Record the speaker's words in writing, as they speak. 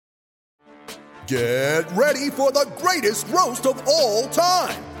Get ready for the greatest roast of all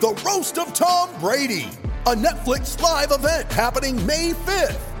time, the Roast of Tom Brady, a Netflix live event happening May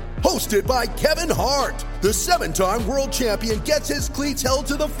 5th. Hosted by Kevin Hart, the 7-time world champion gets his cleats held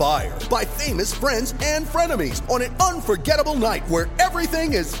to the fire by famous friends and frenemies on an unforgettable night where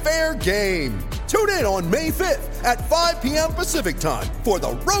everything is fair game. Tune in on May 5th at 5 p.m. Pacific time for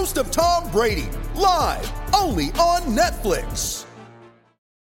the Roast of Tom Brady, live only on Netflix.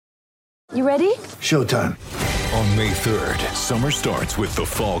 You ready? Showtime. On May 3rd, summer starts with The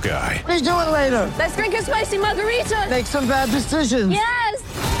Fall Guy. What are you doing later? Let's drink a spicy margarita. Make some bad decisions. Yes!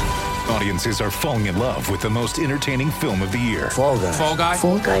 Audiences are falling in love with the most entertaining film of the year. Fall Guy. Fall Guy?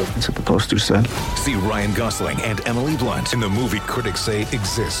 Fall guy. That's what the poster said. See Ryan Gosling and Emily Blunt in the movie critics say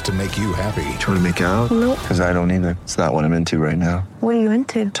exists to make you happy. Trying to make it out? Nope. Because I don't either. It's not what I'm into right now. What are you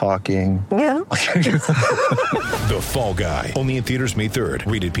into? Talking. Yeah. The Fall Guy. Only in theaters May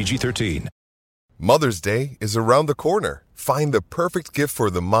 3rd. Rated PG-13. Mother's Day is around the corner. Find the perfect gift for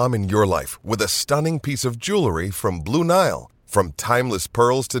the mom in your life with a stunning piece of jewelry from Blue Nile. From timeless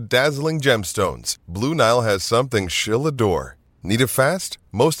pearls to dazzling gemstones, Blue Nile has something she'll adore. Need it fast?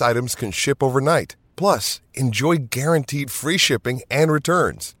 Most items can ship overnight. Plus, enjoy guaranteed free shipping and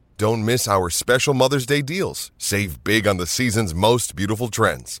returns. Don't miss our special Mother's Day deals. Save big on the season's most beautiful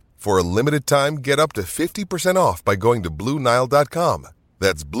trends. For a limited time, get up to 50% off by going to BlueNile.com.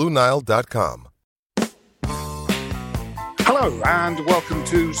 That's BlueNile.com. Hello and welcome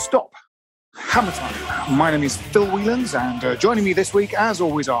to Stop Hammer Time. My name is Phil Whelans and joining me this week, as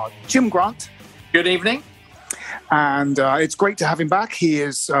always, are Jim Grant. Good evening. And it's great to have him back. He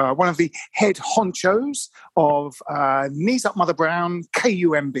is one of the head honchos of Knees Up Mother Brown,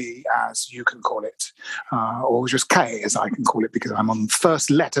 KUMB, as you can call it, or just K, as I can call it, because I'm on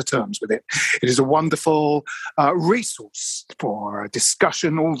first letter terms with it. It is a wonderful resource for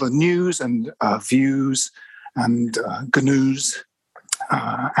discussion, all the news and views and GNUs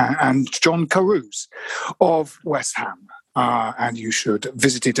and John Carews of West Ham. And you should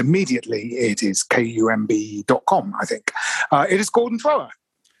visit it immediately. It is kumb.com, I think. It is Gordon Thrower.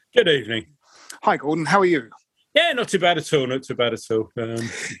 Good evening. Hi, Gordon. How are you? Yeah, not too bad at all. Not too bad at all.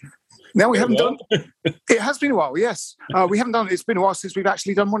 Now, we haven't done... It has been a while, yes. We haven't done... It's been a while since we've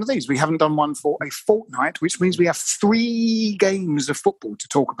actually done one of these. We haven't done one for a fortnight, which means we have 3 games of football to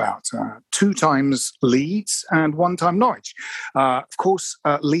talk about. 2 times Leeds and 1 time Norwich. Of course,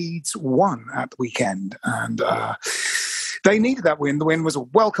 Leeds won at the weekend, and... they needed that win. The win was a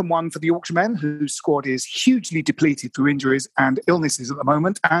welcome one for the Yorkshiremen, whose squad is hugely depleted through injuries and illnesses at the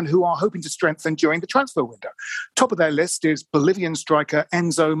moment, and who are hoping to strengthen during the transfer window. Top of their list is Bolivian striker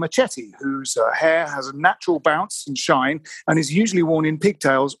Enzo Machete, whose hair has a natural bounce and shine and is usually worn in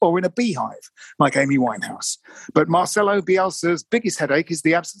pigtails or in a beehive, like Amy Winehouse. But Marcelo Bielsa's biggest headache is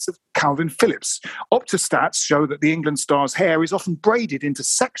the absence of Calvin Phillips. Opta-stats show that the England star's hair is often braided into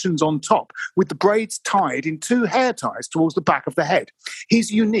sections on top, with the braids tied in 2 hair ties towards the back of the head.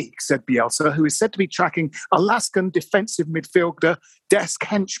 He's unique, said Bielsa, who is said to be tracking Alaskan defensive midfielder Des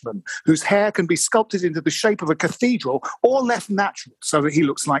Henchman, whose hair can be sculpted into the shape of a cathedral or left natural so that he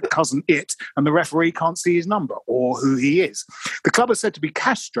looks like Cousin It and the referee can't see his number or who he is. The club is said to be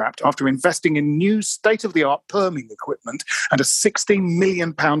cash-strapped after investing in new state-of-the-art perming equipment and a £16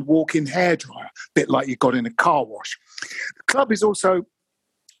 million walk-in hairdryer, a bit like you got in a car wash. The club is also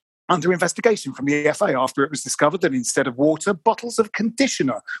under investigation from the FA after it was discovered that instead of water, bottles of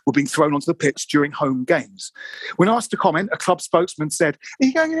conditioner were being thrown onto the pitch during home games. When asked to comment, a club spokesman said, "Are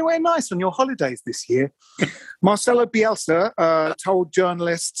you going anywhere nice on your holidays this year?" Marcelo Bielsa told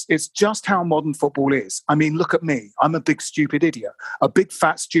journalists, "It's just how modern football is. I mean, look at me. I'm a big stupid idiot. A big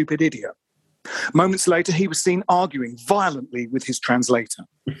fat stupid idiot." Moments later, he was seen arguing violently with his translator.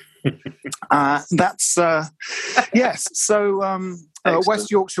 Yes. So West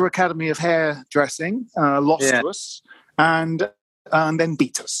Yorkshire Academy of Hairdressing lost to us and then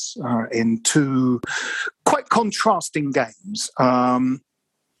beat us in 2 quite contrasting games.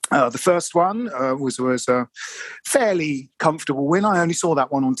 The first one was a fairly comfortable win. I only saw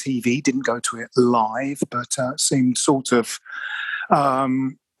that one on TV, didn't go to it live, but seemed sort of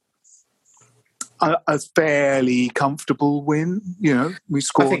a fairly comfortable win. You know, we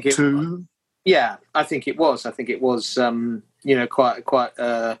scored 2. Yeah, I think it was. Quite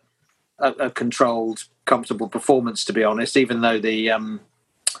a controlled, comfortable performance, to be honest. Even though the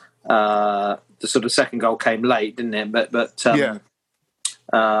sort of second goal came late, didn't it?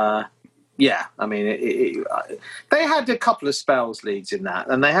 Yeah. I mean, they had a couple of spells, Leeds, in that,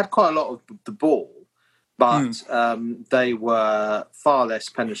 and they had quite a lot of the ball, but they were far less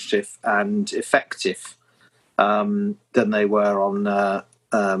penetrative and effective than they were on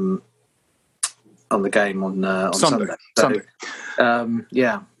on the game on Sunday. Sunday.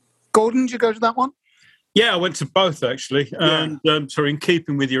 Yeah. Gordon, did you go to that one? Yeah, I went to both actually. Yeah. And in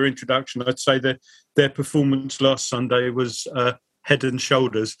keeping with your introduction, I'd say that their performance last Sunday was head and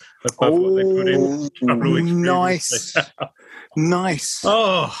shoulders above what they put in. Nice. Nice.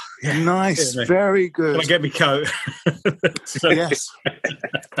 Oh, yeah. Nice. Very good. Can I get me coat? Yes.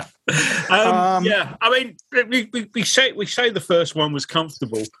 Yeah, I mean, we say the first one was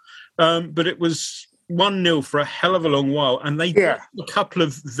comfortable, but it was 1-0 for a hell of a long while, and they got a couple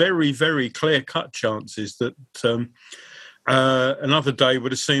of very, very clear-cut chances that another day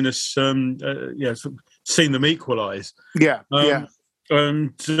would have seen us, seen them equalise. Yeah,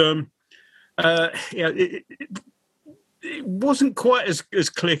 it wasn't quite as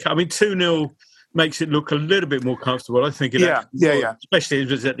clear. I mean, 2-0 makes it look a little bit more comfortable. I think it especially it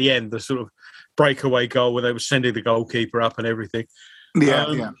was at the end, the sort of breakaway goal where they were sending the goalkeeper up and everything.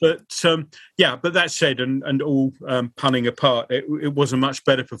 But that said, and all punning apart, it was a much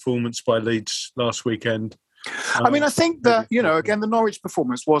better performance by Leeds last weekend. I mean, I think that, again, the Norwich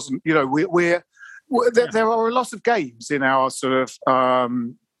performance wasn't, there are a lot of games in our sort of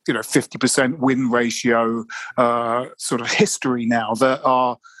 50% win ratio sort of history now that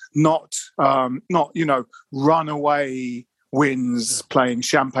are not runaway wins playing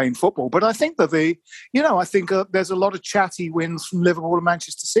champagne football. But I think that there's a lot of chatty wins from Liverpool and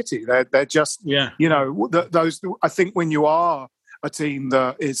Manchester City. They're just, those. I think when you are a team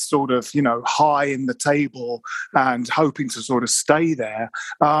that is sort of, high in the table and hoping to sort of stay there,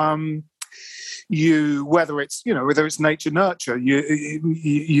 whether it's nature nurture,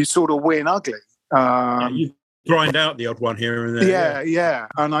 you sort of win ugly. You grind out the odd one here and there. Yeah.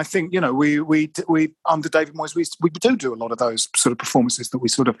 And I think we under David Moyes we do a lot of those sort of performances that we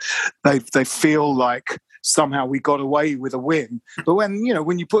sort of they feel like somehow we got away with a win. But when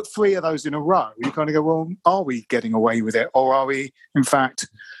you put 3 of those in a row, you kind of go, well, are we getting away with it, or are we in fact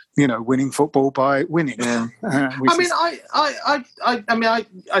winning football by winning? Yeah. I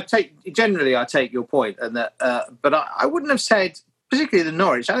take your point, and that, but I wouldn't have said, particularly the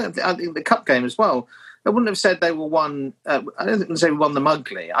Norwich. I think the cup game as well. I wouldn't have said they were won. I don't think they won them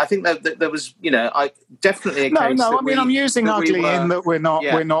ugly. I think that there was, definitely a case. No. I mean, I'm using ugly in that we're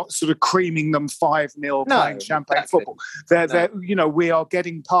not sort of creaming them 5-0 playing champagne football. We are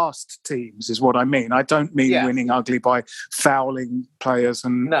getting past teams, is what I mean. I don't mean winning ugly by fouling players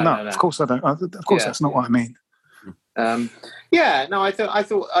and no, of course I don't. Of course, that's not what I mean. I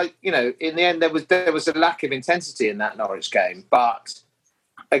thought, in the end there was a lack of intensity in that Norwich game, but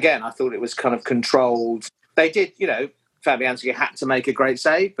again, I thought it was kind of controlled. They did, Fabianski had to make a great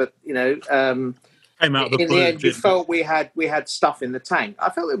save, but came out of the the end, you felt we had stuff in the tank. I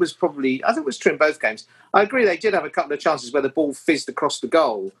think it was true in both games. I agree, they did have a couple of chances where the ball fizzed across the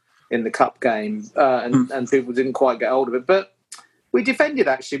goal in the cup game, and people didn't quite get hold of it. But we defended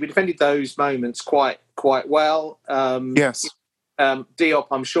those moments quite well. Yes. Diop,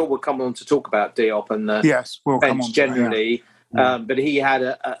 I'm sure we'll come on to talk about Diop and the we'll bench come on generally. To, but he had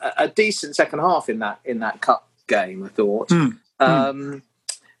a decent second half in that cup game, I thought.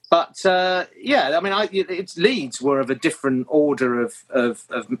 Leeds were of a different order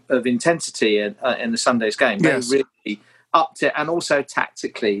of intensity in the Sunday's game. Yes. They really upped it, and also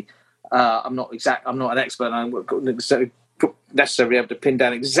tactically. I'm not an expert. I'm not necessarily able to pin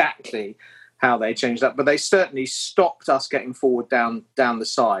down exactly how they changed that, but they certainly stopped us getting forward down the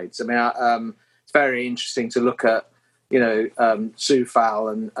sides. I mean, it's very interesting to look at.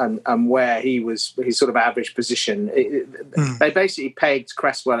 Soufal and where he was, his sort of average position. They basically pegged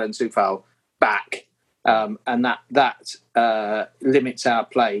Cresswell and Soufal back, and that limits our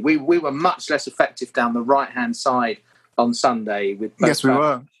play. We were much less effective down the right-hand side on Sunday with both we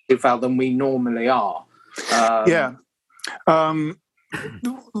were Soufal than we normally are.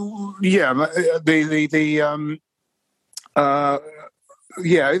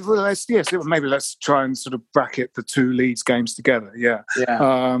 Maybe let's try and sort of bracket the 2 Leeds games together.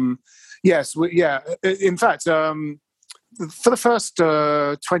 In fact, for the first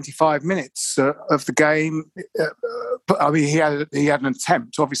 25 minutes of the game, he had an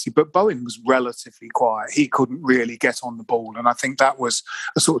attempt, obviously, but Bowen was relatively quiet. He couldn't really get on the ball, and I think that was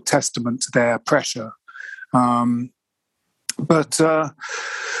a sort of testament to their pressure.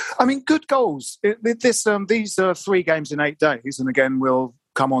 Good goals. These 3 games in 8 days, and again, we'll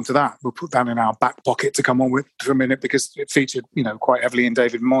come on to that. We'll put that in our back pocket to come on with for a minute because it featured, quite heavily in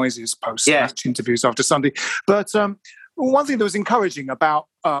David Moyes' post-match interviews after Sunday. But one thing that was encouraging about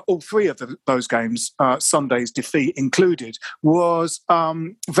all 3 of those games, Sunday's defeat included, was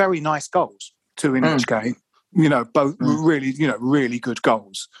very nice goals, 2 in each game. both really good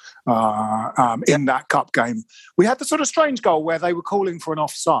goals in that cup game. We had the sort of strange goal where they were calling for an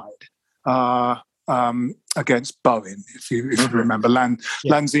offside against Bowen, if you remember.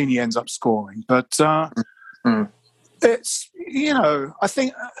 Lanzini ends up scoring, but it's I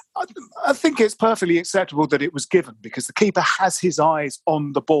think it's perfectly acceptable that it was given because the keeper has his eyes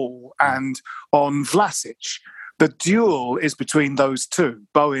on the ball and on Vlasic. The duel is between those two.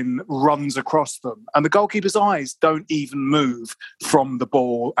 Bowen runs across them, and the goalkeeper's eyes don't even move from the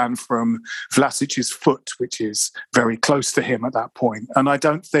ball and from Vlasic's foot, which is very close to him at that point. And I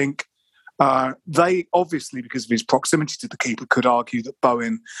don't think they, obviously, because of his proximity to the keeper, could argue that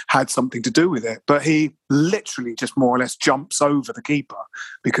Bowen had something to do with it. But he literally just more or less jumps over the keeper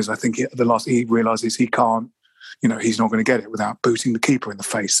because I think at the last he realises he can't, he's not going to get it without booting the keeper in the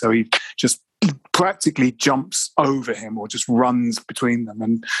face. So he just practically jumps over him or just runs between them,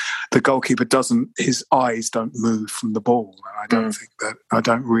 and the goalkeeper his eyes don't move from the ball. And I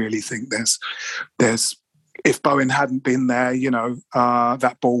don't really think there's if Bowen hadn't been there,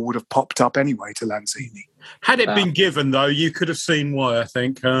 that ball would have popped up anyway to Lanzini. Had it been given, though, you could have seen why, I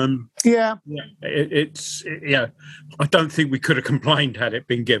think. I don't think we could have complained had it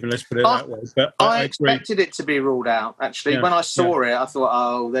been given, let's put it that way. But I expected it to be ruled out, actually. When I saw it, I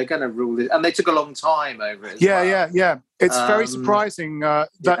thought, they're going to rule it. And they took a long time over it as well. Yeah. It's very surprising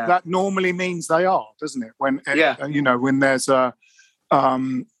that normally means they are, doesn't it? When there's a...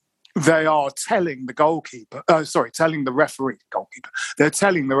 they are telling the telling the referee, they're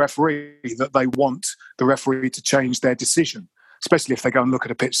telling the referee that they want the referee to change their decision, especially if they go and look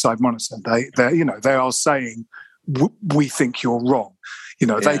at a pitch side monitor. They are saying, we think you're wrong.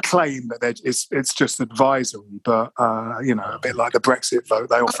 They claim that it's just advisory, but, a bit like the Brexit vote,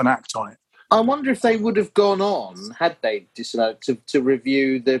 they often act on it. I wonder if they would have gone on, had they decided to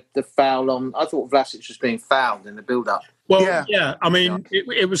review the foul on... I thought Vlasic was being fouled in the build-up. Well, yeah. I mean,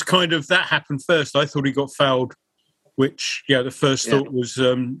 it was kind of... That happened first. I thought he got fouled, which, the first thought was,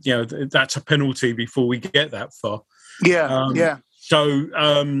 that's a penalty before we get that far. So,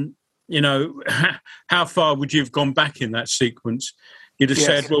 how far would you have gone back in that sequence? You'd have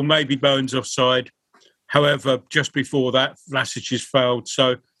said, well, maybe Bowen's offside. However, just before that, Vlasic is fouled,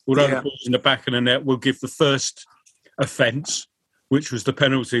 so... Although the ball's in the back of the net, we'll give the first offence, which was the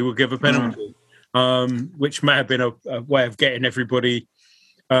penalty, we'll give a penalty, which may have been a way of getting everybody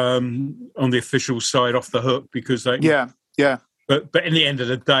on the official side off the hook because they... But in the end of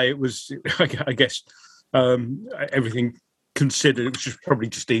the day, it was, I guess, everything considered, it was just probably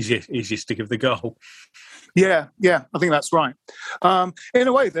just easiest to give the goal. Yeah, I think that's right. In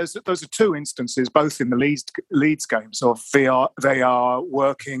a way, those are two instances, both in the Leeds games, of they are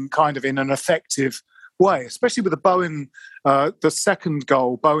working kind of in an effective way, especially with the Bowen, the second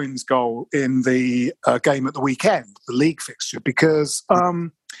goal, Bowen's goal in the game at the weekend, the league fixture, because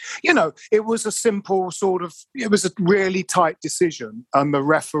it was a simple it was a really tight decision, and the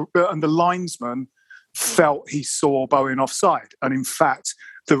referee and the linesman felt he saw Bowen offside, and in fact,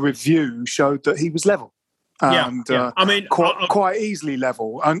 the review showed that he was level. And I mean, quite easily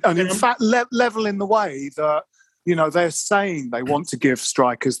level, and in fact level in the way that they're saying they want to give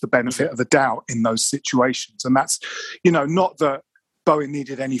strikers the benefit of the doubt in those situations, and that's not that Bowen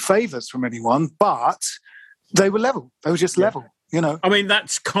needed any favours from anyone, but they were level. They were just level. I mean,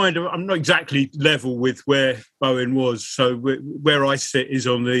 that's kind of... I'm not exactly level with where Bowen was. So where I sit is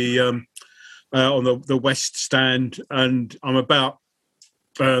on the west stand, and I'm about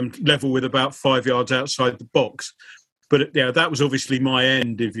level with about 5 yards outside the box. But that was obviously my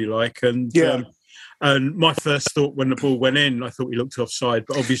end, if you like. And my first thought when the ball went in, I thought he looked offside.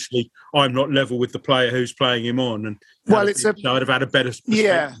 But obviously, I'm not level with the player who's playing him on. And I'd have had a better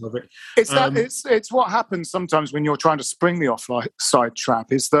perspective of it. It's what happens sometimes when you're trying to spring the offside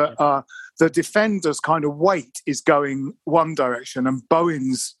trap, is that the defender's kind of weight is going one direction and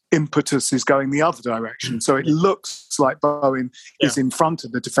Bowen's impetus is going the other direction. So it looks like Bowen is in front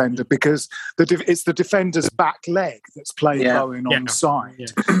of the defender because it's the defender's back leg that's playing Bowen on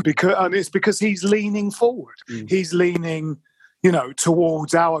side. It's because he's leaning forward. He's leaning,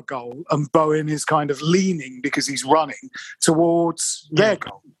 towards our goal, and Bowen is kind of leaning because he's running towards their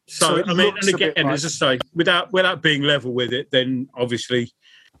goal. So I mean, and again, as I say, without being level with it, then obviously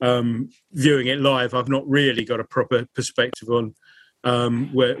viewing it live, I've not really got a proper perspective on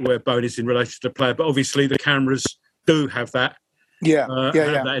where Bowen is in relation to the player, but obviously the cameras do have that.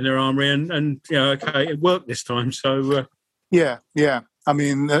 That in their armoury, and it worked this time. So I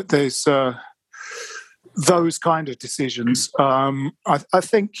mean, there's those kind of decisions. I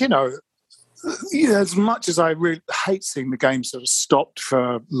think as much as I really hate seeing the game sort of stopped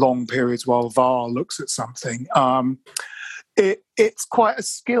for long periods while VAR looks at something, it's quite a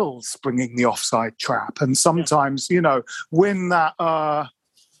skill springing the offside trap. And sometimes, when that,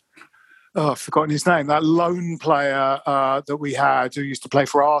 I've forgotten his name, that lone player that we had who used to play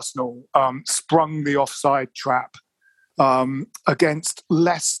for Arsenal, sprung the offside trap against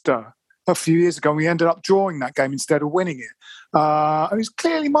Leicester a few years ago. We ended up drawing that game instead of winning it. It was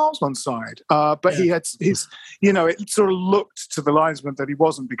clearly Miles' onside, but he had his, it sort of looked to the linesman that he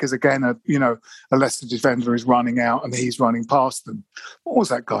wasn't, because again, a Leicester defender is running out and he's running past them. What was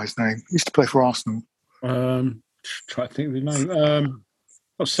that guy's name? He used to play for Arsenal. Try to think of his name.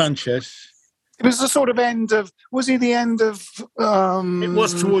 Sanchez. It was the sort of end of. Was he the end of? It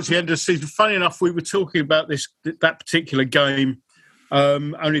was towards the end of the season. Funny enough, we were talking about that particular game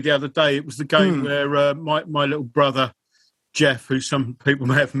only the other day. It was the game where my little brother Jeff, who some people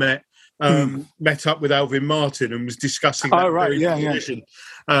may have met, met up with Alvin Martin and was discussing that position.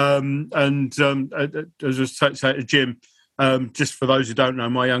 And as I was saying to Jim, just for those who don't know,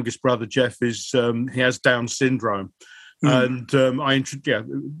 my youngest brother Jeff he has Down syndrome. And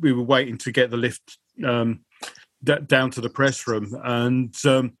we were waiting to get the lift down to the press room, and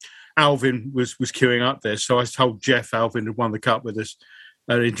Alvin was queuing up there. So I told Jeff Alvin had won the cup with us,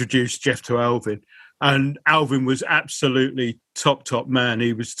 and introduced Jeff to Alvin. And Alvin was absolutely top man.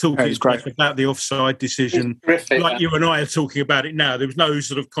 He was talking about the offside decision, like you and I are talking about it now. There was no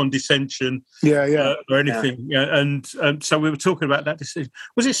sort of condescension, or anything. Yeah. And so we were talking about that decision.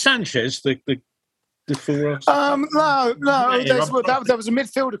 Was it Sanchez, the for us? No. There was a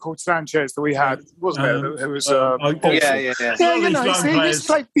midfielder called Sanchez that we had, wasn't there? Who was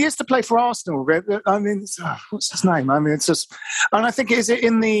he used to play for Arsenal. I mean, what's his name? I mean, it's just, and I think, is it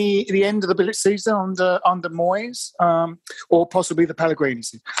in the end of the Bilic season under Moyes, or possibly the Pellegrini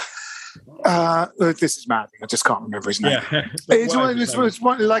season? This is mad. I just can't remember his name. Yeah. It's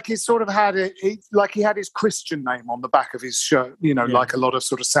one, like he sort of had it, like he had his Christian name on the back of his shirt, like a lot of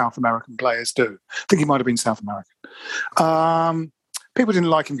sort of South American players do. I think he might have been South American. People didn't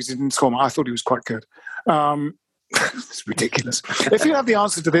like him because he didn't score. I thought he was quite good. It's ridiculous. If you have the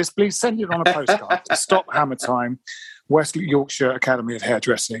answer to this, please send it on a postcard to Stop Hammer Time, West Yorkshire Academy of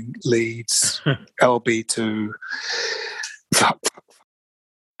Hairdressing, Leeds, LB2.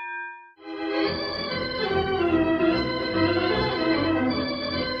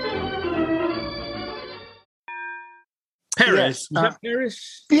 Perez. Was that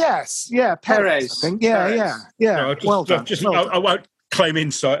Perez? Yes, Perez. I think. Yeah. No, well done. I won't claim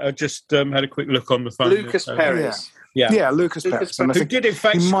insight. I just had a quick look on the phone. Lucas Perez. Yeah, Lucas Perez. And I think who did in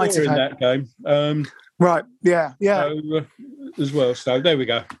fact score in that game. Right, yeah. So, as well, so there we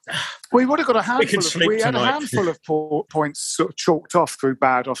go. We would have got a handful of points sort of chalked off through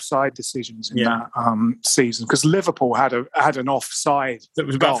bad offside decisions in that season, because Liverpool had an offside that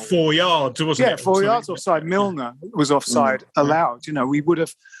was about 4 yards, wasn't it? Yeah, 4 yards offside. Milner was offside allowed. We would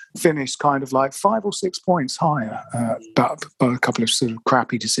have finished kind of like 5 or 6 points higher, but a couple of sort of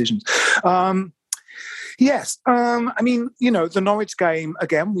crappy decisions. Yes. I mean, the Norwich game,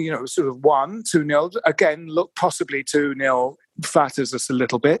 again, sort of 2-0. Again, looked possibly 2-0, flatters us a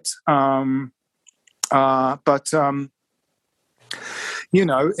little bit. But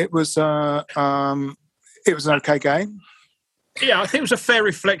it was an okay game. Yeah, I think it was a fair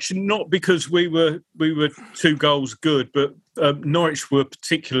reflection, not because we were 2 goals good, but Norwich were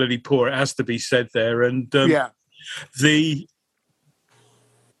particularly poor, it has to be said there. And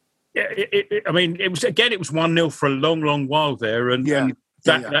it was 1-0 for a long while there, and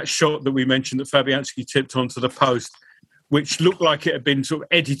that shot that we mentioned that Fabianski tipped onto the post, which looked like it had been sort of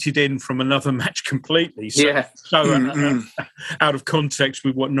edited in from another match completely, out of context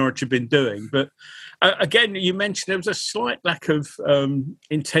with what Norwich had been doing. But again, you mentioned there was a slight lack of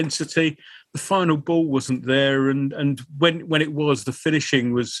intensity. The final ball wasn't there, and when it was, the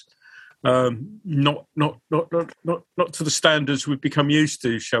finishing was not to the standards we've become used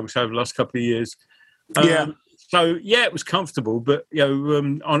to, shall we say, over the last couple of years. So it was comfortable, but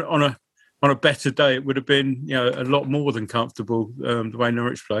on a better day, it would have been a lot more than comfortable the way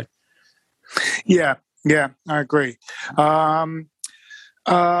Norwich played. Yeah, I agree. To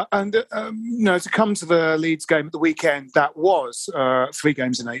come to the Leeds game at the weekend, that was 3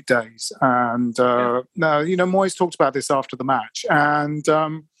 games in 8 days, and Moyes talked about this after the match, and.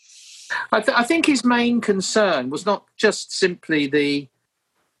 I think his main concern was not just simply the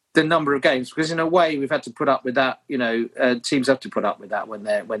number of games, because in a way we've had to put up with that. Teams have to put up with that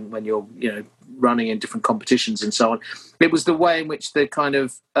when you're running in different competitions and so on. It was the way in which the kind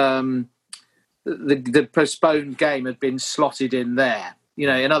of the postponed game had been slotted in there, You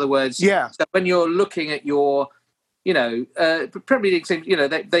know, in other words, so when you're looking at your, Premier League teams,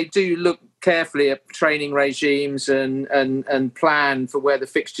 they do look carefully at training regimes and plan for where the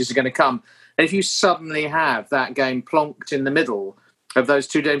fixtures are going to come. And if you suddenly have that game plonked in the middle of those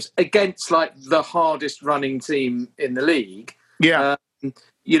two games against like the hardest running team in the league, I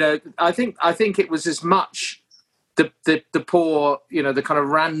think it was as much the poor, the kind of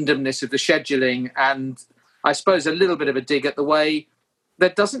randomness of the scheduling, and I suppose a little bit of a dig at the way there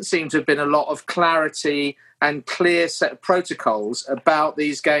doesn't seem to have been a lot of clarity and clear set of protocols about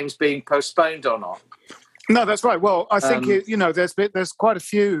these games being postponed or not. No, that's right. Well, I think there's quite a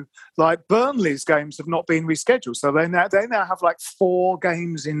few, like Burnley's games have not been rescheduled, so they now have like 4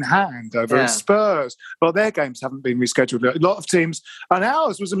 games in hand over at Spurs. Well, their games haven't been rescheduled. A lot of teams, and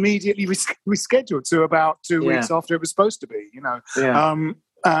ours was immediately rescheduled to about 2 weeks after it was supposed to be. Can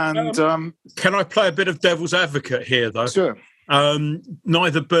I play a bit of devil's advocate here, though? Sure.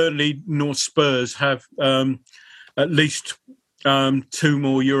 Neither Burnley nor Spurs have at least 2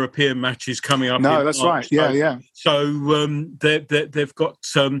 more European matches coming up. No, that's March. Right. Yeah. So they've got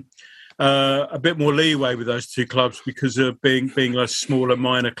a bit more leeway with those 2 clubs because of being like smaller,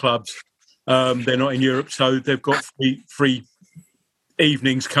 minor clubs. They're not in Europe, so they've got free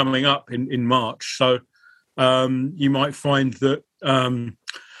evenings coming up in March. So you might find that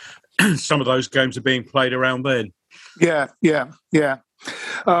some of those games are being played around then. Yeah.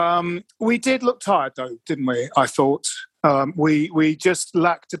 We did look tired, though, didn't we? I thought we just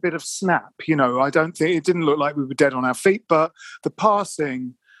lacked a bit of snap. I don't think it didn't look like we were dead on our feet, but the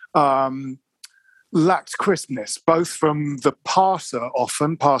passing lacked crispness, both from the passer.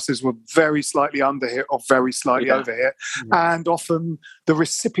 Often passes were very slightly underhit or very slightly overhit, and often the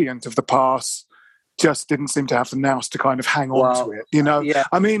recipient of the pass just didn't seem to have the nous to kind of hang on to it,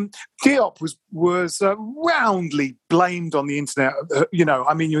 I mean, Diop was roundly blamed on the internet.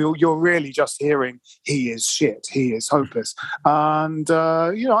 You're really just hearing he is shit, he is hopeless, and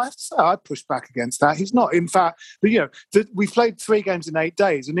I have to say I pushed back against that. He's not. In fact, we've played 3 games in 8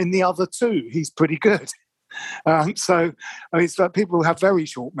 days, and in the other 2, he's pretty good. It's like people have very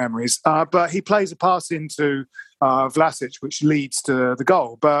short memories. But he plays a pass into Vlasic, which leads to the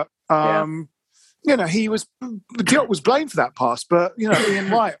goal. But Diop was blamed for that pass, but Ian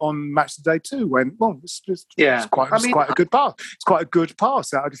Wright on Match of the Day 2 went, well, it's quite a good pass. It's quite a good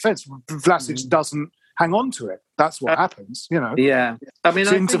pass out of defence. Vlasic doesn't hang on to it. That's what happens, Yeah, I mean,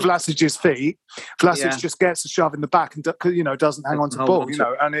 it's into Vlasic's feet. Vlasic just gets a shove in the back and doesn't hang on to the ball.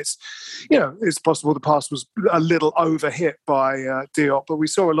 And it's possible the pass was a little overhit by Diop, but we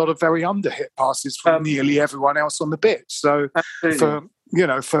saw a lot of very underhit passes from nearly everyone else on the pitch. So for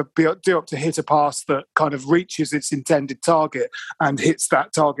Diop to hit a pass that kind of reaches its intended target and hits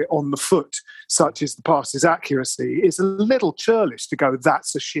that target on the foot, such as the pass's accuracy, is a little churlish to go,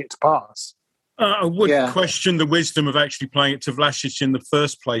 that's a shit pass. I would question the wisdom of actually playing it to Vlasic in the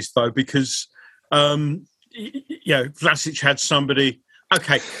first place, though, because Vlasic had somebody,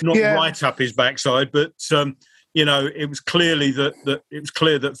 right up his backside, but it was clearly that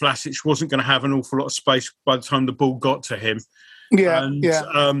Vlasic wasn't going to have an awful lot of space by the time the ball got to him.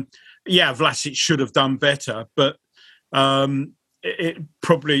 Vlasic should have done better, but it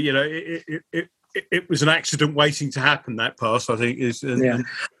probably, it was an accident waiting to happen. That pass, I think, is.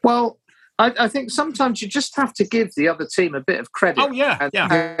 Well, I think sometimes you just have to give the other team a bit of credit. Oh, yeah.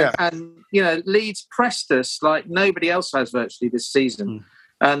 And Leeds pressed us like nobody else has virtually this season.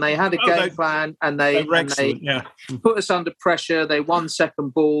 And they had a game plan, and they put us under pressure. They won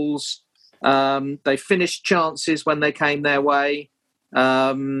second balls. They finished chances when they came their way.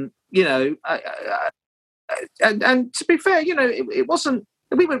 And to be fair, it wasn't.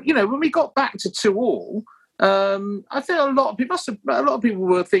 We were, when we got back to 2-2. I think a lot of people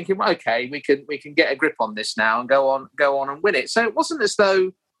were thinking, okay, we can get a grip on this now and go on and win it. So it wasn't as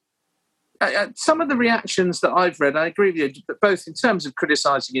though some of the reactions that I've read, I agree with you, both in terms of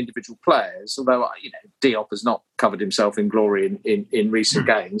criticising individual players, although Diop has not covered himself in glory in recent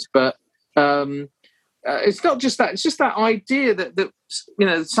games, but it's not just that; it's just that idea that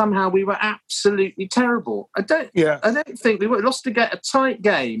somehow we were absolutely terrible. I don't think we lost a tight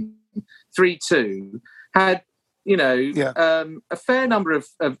game 3-2. Had a fair number of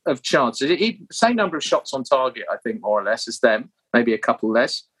chances, same number of shots on target, I think, more or less, as them, maybe a couple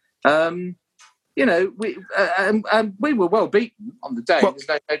less. We were well beaten on the day. There's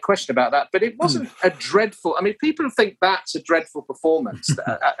no question about that. But it wasn't a dreadful. I mean, people think that's a dreadful performance.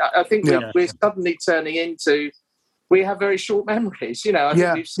 I think we're suddenly turning into. We have very short memories. I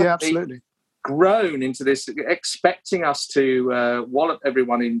think we've absolutely grown into this, expecting us to wallop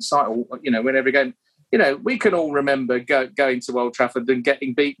everyone in sight. Win every game. we can all remember going to Old Trafford and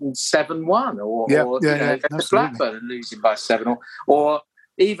getting beaten 7-1 or Blackburn and losing by 7 or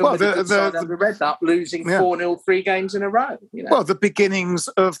even with the side under Red Up losing 4-0 3 games in a row. Well, the beginnings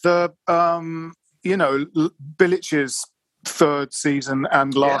of the, Bilic's third season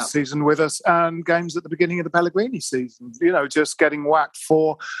and last season with us, and games at the beginning of the Pellegrini season, just getting whacked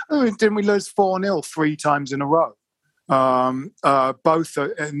didn't we lose 4-0 3 times in a row? Both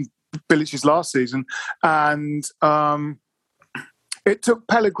in Bilic's last season, and it took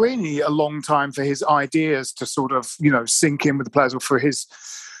Pellegrini a long time for his ideas to sort of, sink in with the players, or for his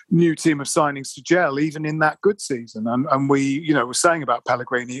new team of signings to gel, even in that good season. And we, were saying about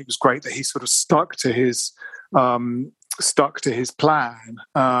Pellegrini, it was great that he sort of stuck to his plan.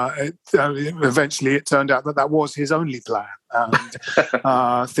 Eventually, it turned out that was his only plan,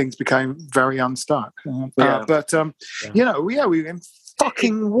 and things became very unstuck. We were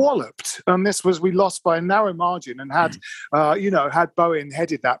fucking walloped, and we lost by a narrow margin, and had Bowen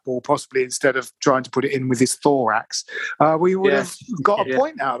headed that ball possibly instead of trying to put it in with his thorax, we would have got a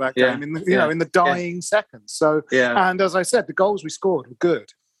point out of that game in the dying seconds. So, and as I said, the goals we scored were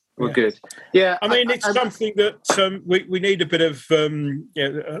good. We're good. Yeah, I mean, it's something that we need a bit of. I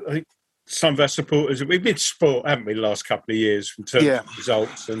think some of our supporters, we've been sport, haven't we, the last couple of years in terms of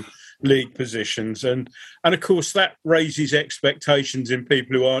results and league positions, and of course that raises expectations in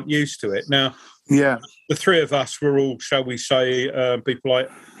people who aren't used to it. Now, the three of us were all, shall we say, people like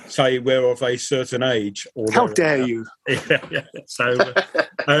say we're of a certain age. How dare you? So,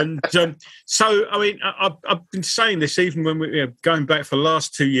 I mean, I've been saying this even when we going back for the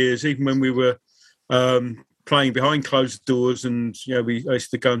last 2 years, even when we were playing behind closed doors, and I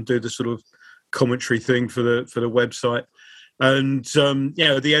used to go and do the sort of commentary thing for the website. And,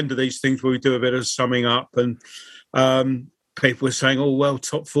 at the end of these things where we do a bit of summing up, and people were saying, oh, well,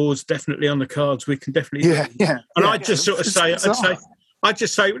 top four's definitely on the cards. We can definitely... And I'd just sort of say,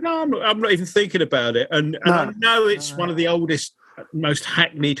 no, I'm not even thinking about it. And I know it's one of the oldest, most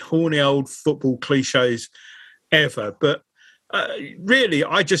hackneyed, horny old football cliches ever, but really,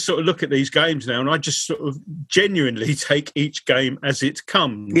 I just sort of look at these games now, and I just sort of genuinely take each game as it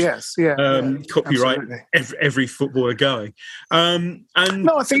comes. Yes, copyright every footballer going. And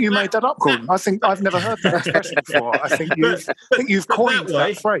no, I think you made that up, Gordon. I think I've never heard that expression before. I think you've coined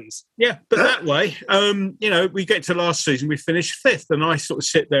that phrase. Yeah, but that way, we get to last season, we finished 5th, and I sort of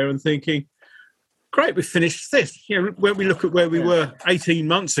sit there and thinking, great, we finished 5th. When we look at where we were 18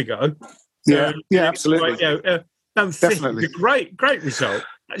 months ago. Absolutely. Definitely. Great result.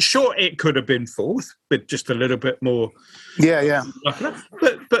 Sure, it could have been 4th, with just a little bit more.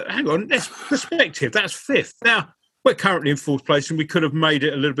 But hang on, there's perspective. That's 5th. Now, we're currently in 4th place, and we could have made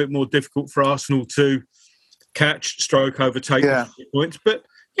it a little bit more difficult for Arsenal to overtake points. But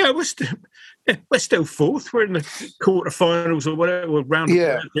we're still 4th. We're in the quarterfinals or whatever round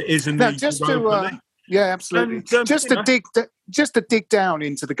it is in the League. Yeah, absolutely. And, just to dig down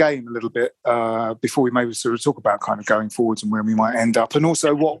into the game a little bit before we maybe sort of talk about kind of going forwards and where we might end up, and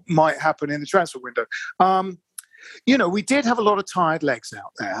also what might happen in the transfer window. We did have a lot of tired legs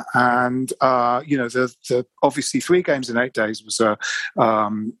out there, and the obviously 3 games in 8 days was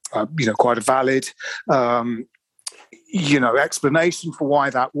quite a valid explanation for why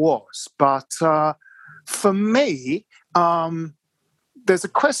that was. But for me, there's a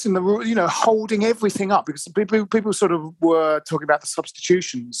question that, holding everything up, because people sort of were talking about the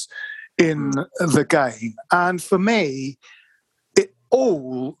substitutions in the game. And for me, it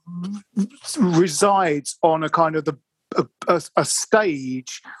all resides on a kind of a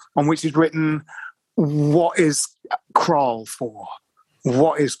stage on which is written, what is Krul for?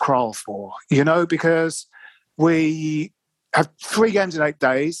 What is Krul for? Because we have 3 games in 8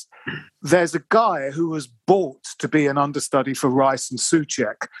 days. There's a guy who was bought to be an understudy for Rice and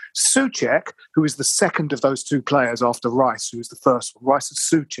Souček. Souček, who is the second of those 2 players after Rice, who is the first one, Rice and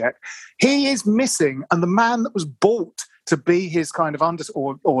Souček, he is missing, and the man that was bought to be his kind of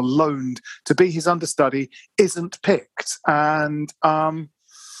or loaned to be his understudy isn't picked. And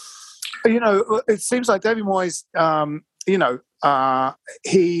it seems like David Moyes,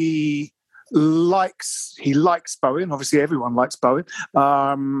 he likes Bowen. Obviously, everyone likes Bowen.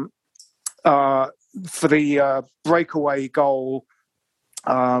 For the breakaway goal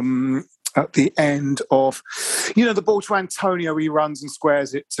at the end of, the ball to Antonio, he runs and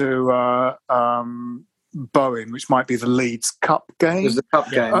squares it to Bowen, which might be the Leeds Cup game. It was the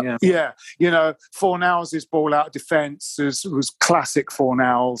Cup game, Fornals' ball out of defence was classic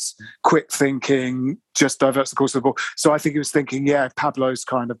Fornals, quick thinking, just diverts the course of the ball. So I think he was thinking, yeah, Pablo's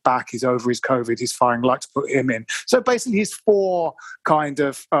kind of back. He's over his COVID. He's fine. Like to put him in. So basically, he's four kind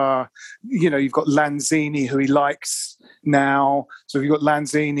of, you've got Lanzini, who he likes now. So you've got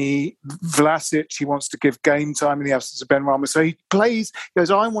Lanzini, Vlasic, he wants to give game time in the absence of Benrahma. So he goes,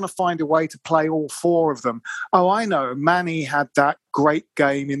 I want to find a way to play all four of them. Oh, I know. Manny had that great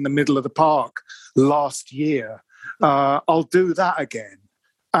game in the middle of the park last year. I'll do that again.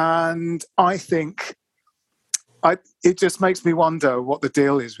 And I think it just makes me wonder what the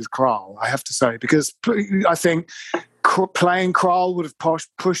deal is with Kral, I have to say, because I think playing Kral would have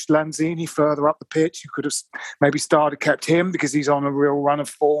pushed Lanzini further up the pitch. You could have maybe kept him because he's on a real run of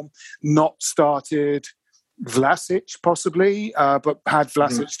form, not started Vlasic possibly, but had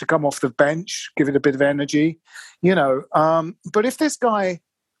Vlasic to come off the bench, give it a bit of energy, But if this guy,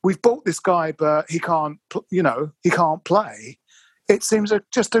 we've bought this guy, but he can't play, it seems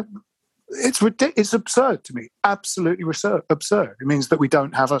it's absurd to me. Absolutely absurd. It means that we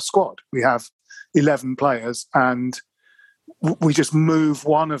don't have a squad. We have 11 players and we just move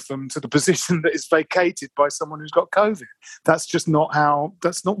one of them to the position that is vacated by someone who's got COVID. That's not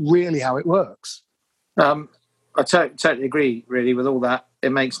really how it works. I totally agree, really, with all that.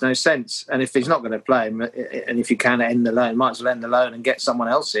 It makes no sense. And if he's not going to play, and if you can end the loan, might as well end the loan and get someone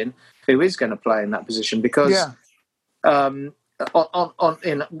else in who is going to play in that position. Because, in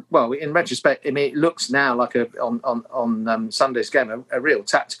retrospect, I mean, it looks now like on Sunday's game a real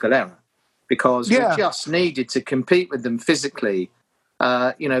tactical error because we just needed to compete with them physically.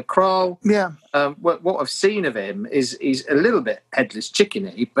 Kral. What I've seen of him is he's a little bit headless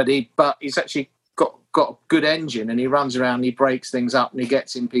chickeny, but he's actually got a good engine and he runs around, he breaks things up and he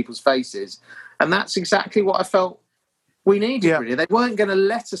gets in people's faces. And that's exactly what I felt we needed, really. They weren't going to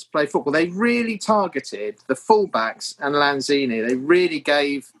let us play football. They really targeted the fullbacks and Lanzini. They really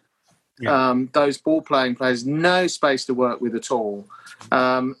gave those ball-playing players no space to work with at all.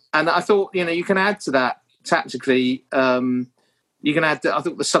 And I thought, you can add to that tactically. You can add that I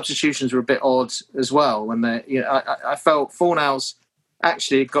thought the substitutions were a bit odd as well. When I felt Fornals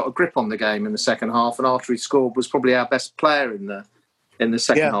actually got a grip on the game in the second half, and after he scored was probably our best player in the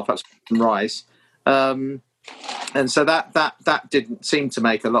second half. That's Rice, and so that didn't seem to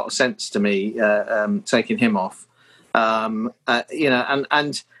make a lot of sense to me, taking him off. And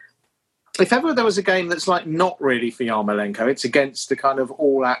if ever there was a game that's like not really for Yarmolenko, it's against the kind of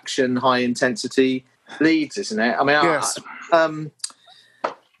all action, high intensity Leeds, isn't it? I mean, yes. I'm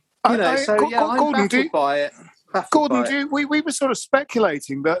baffled by it. Gordon, we were sort of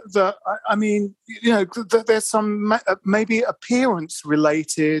speculating that there's some maybe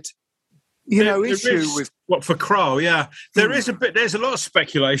appearance-related, issue with what for Kral. Yeah, there's a lot of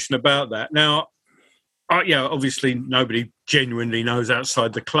speculation about that. Now, obviously nobody genuinely knows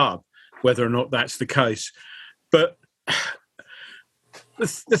outside the club whether or not that's the case. But the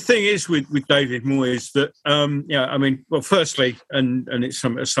thing is with David Moyes that firstly, and it's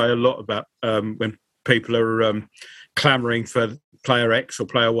something to say a lot about when people are clamouring for player X or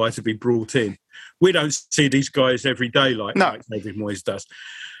player Y to be brought in. We don't see these guys every day like David Moyes does.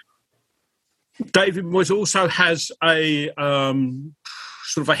 David Moyes also has a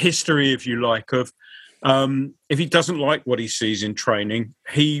sort of a history, if you like, of if he doesn't like what he sees in training,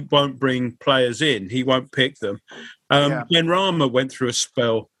 he won't bring players in. He won't pick them. Benrahma went through a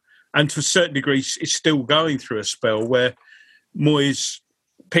spell, and to a certain degree is still going through a spell where Moyes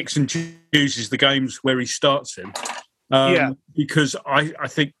picks and chooses the games where he starts him. Because I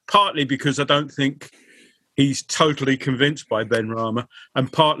think partly because I don't think he's totally convinced by Benrahma,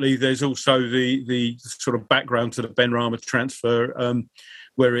 and partly there's also the sort of background to the Benrahma transfer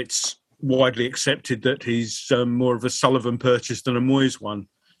where it's widely accepted that he's more of a Sullivan purchase than a Moyes one,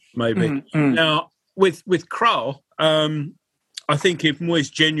 maybe. Mm-hmm. Now, with Kral, I think if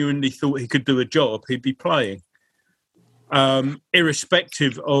Moyes genuinely thought he could do a job, he'd be playing.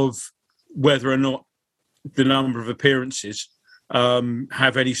 Irrespective of whether or not the number of appearances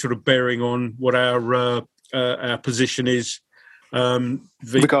have any sort of bearing on what our position is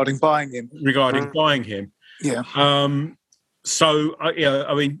regarding buying him. Yeah.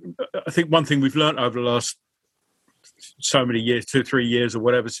 I think one thing we've learnt over the last so many years, 2 or 3 years or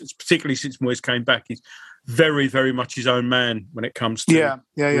whatever, particularly since Moyes came back, he's very, very much his own man when it comes to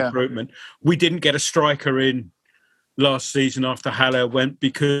recruitment. We didn't get a striker in last season after Haller went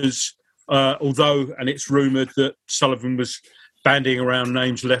because although, and it's rumoured that Sullivan was bandying around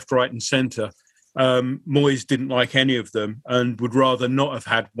names left, right and centre, Moyes didn't like any of them and would rather not have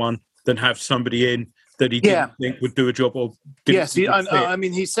had one than have somebody in that he didn't think would do a job or didn't. Yes, I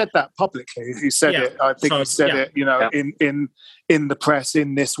mean, he said that publicly. He said it. I think he said it. In the press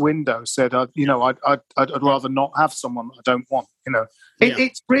in this window. Said, I'd rather not have someone I don't want.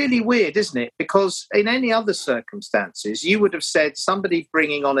 It's really weird, isn't it? Because in any other circumstances, you would have said somebody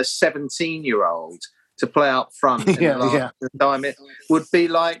bringing on a 17-year-old to play up front in the last time, it would be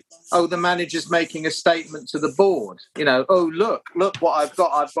like, oh, the manager's making a statement to the board. Oh, look what I've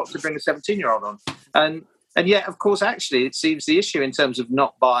got. I've got to bring a 17-year-old on. And yet, of course, actually, it seems the issue in terms of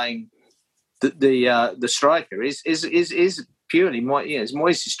not buying the striker is purely it's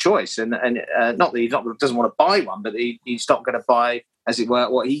Moyes' choice, and not that he doesn't want to buy one, but he's not going to buy, as it were,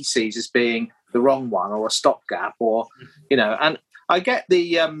 what he sees as being the wrong one or a stopgap, or And I get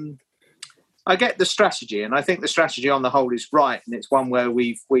the strategy, and I think the strategy on the whole is right, and it's one where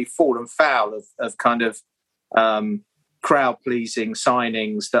we've fallen foul of kind of crowd-pleasing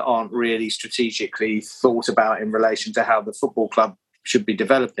signings that aren't really strategically thought about in relation to how the football club should be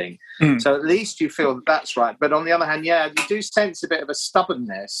developing. So at least you feel that that's right. But on the other hand, you do sense a bit of a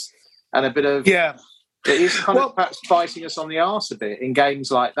stubbornness and a bit of... It is kind of perhaps biting us on the arse a bit in games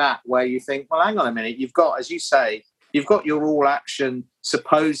like that, where you think, well, hang on a minute, you've got, as you say, you've got your all-action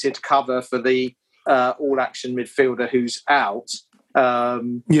supposed cover for the all-action midfielder who's out.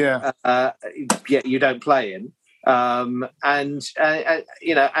 Yet you don't play him. And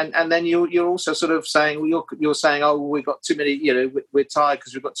then you're also sort of saying, you're saying, oh, we've got too many, we're tired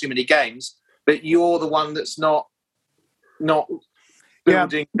because we've got too many games. But you're the one that's not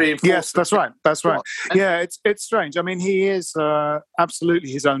building. Yes, that's right. Yeah, it's strange. I mean, he is absolutely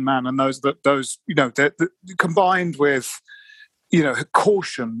his own man, and those combined with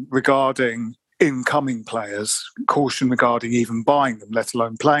caution regarding incoming players, caution regarding even buying them, let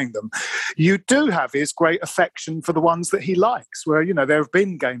alone playing them. You do have his great affection for the ones that he likes, where, there have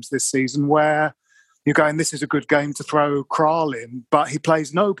been games this season where you're going, this is a good game to throw Kral in, but he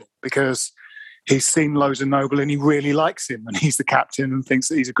plays Noble because he's seen loads of Noble and he really likes him, and he's the captain and thinks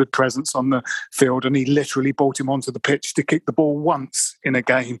that he's a good presence on the field, and he literally brought him onto the pitch to kick the ball once in a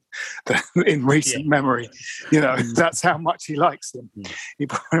game in recent memory. That's how much he likes him. He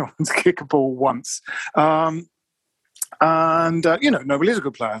brought him on to kick a ball once. Noble is a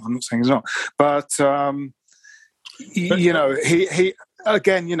good player. I'm not saying he's not. But he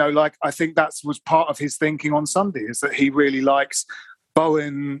again, I think that was part of his thinking on Sunday, is that he really likes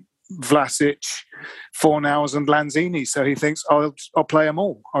Bowen, Vlasic, Fornals and Lanzini, so he thinks I'll play them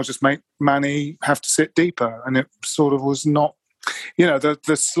all. I'll just make Manny have to sit deeper, and it sort of was not,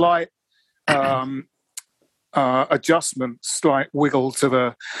 the slight adjustment, slight wiggle to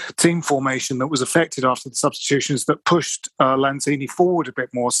the team formation that was affected after the substitutions that pushed Lanzini forward a bit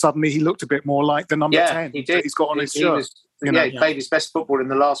more. Suddenly he looked a bit more like the number 10 he did. That he's got on his shirt. He played his best football in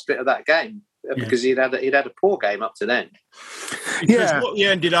the last bit of that game. Because he'd had a poor game up to then. Because what he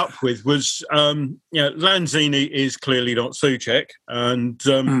ended up with was, Lanzini is clearly not Souček, and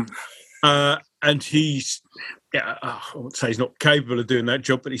he's, I won't say he's not capable of doing that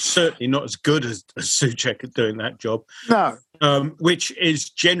job, but he's certainly not as good as Souček at doing that job. No. Which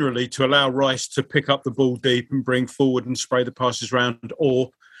is generally to allow Rice to pick up the ball deep and bring forward and spray the passes round, or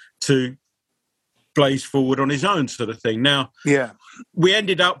to blaze forward on his own, sort of thing. Now, we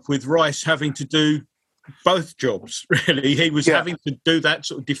ended up with Rice having to do both jobs, really. He was having to do that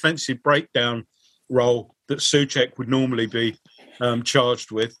sort of defensive breakdown role that Souček would normally be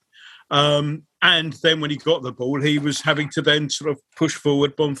charged with. And then when he got the ball, he was having to then sort of push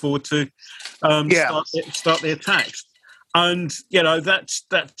forward, bomb forward to start the attacks. And,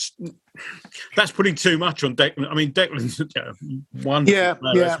 that's putting too much on Declan. I mean, Declan's wonderful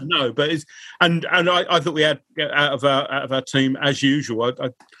player, no, but I thought we had out of our team as usual.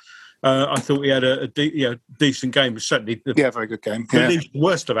 I thought we had a decent game. Certainly, very good game. The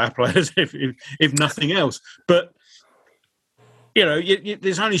worst of our players, if nothing else. But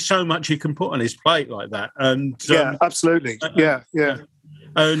there's only so much you can put on his plate like that. And absolutely,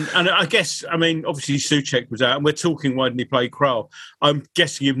 And I guess, I mean, obviously Souček was out, and we're talking, why didn't he play Kral? I'm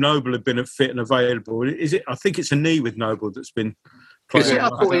guessing if Noble had been fit and available, is it? I think it's a knee with Noble that's been playing. Is it? I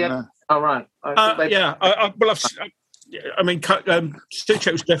thought he had. Oh, right.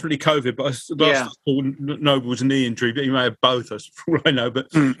 Souček was definitely COVID, but I thought Noble was a knee injury, but he may have both, for all I know. But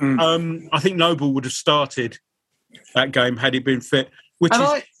I think Noble would have started that game had he been fit,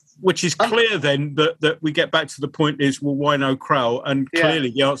 which is clear then that we get back to the point is, well, why no Kral? And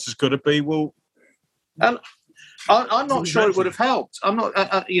clearly the answer's got to be, well... And I'm not sure it would have helped. I'm not,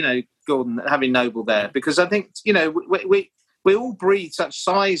 Gordon, having Noble there, because I think, we all breathe such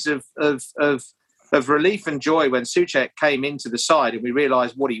sighs of relief and joy when Souček came into the side and we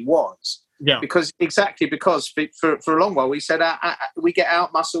realised what he was. Yeah. Because for a long while we said we get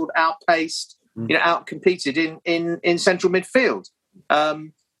out-muscled, outpaced, out-competed in central midfield.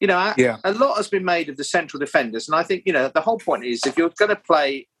 A lot has been made of the central defenders, and I think the whole point is if you're going to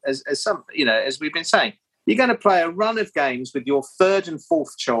play as we've been saying, you're going to play a run of games with your third and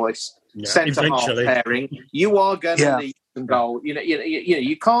fourth choice centre half pairing. You are going to need some goal.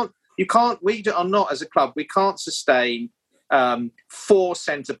 You can't. We are not as a club. We can't sustain 4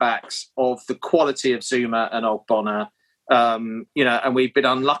 centre backs of the quality of Zuma and Ogbonna. And we've been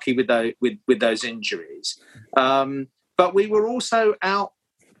unlucky with those injuries. But we were also out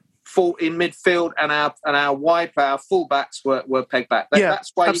in midfield, and our wide player, our fullbacks were pegged back.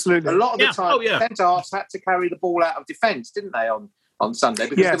 That's why absolutely. A lot of the time, centre halves had to carry the ball out of defence, didn't they? On Sunday,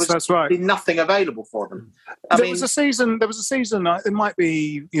 because there was nothing available for them. There was a season. It might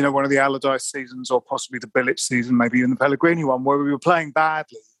be one of the Allardyce seasons, or possibly the Bilic season, maybe even the Pellegrini one, where we were playing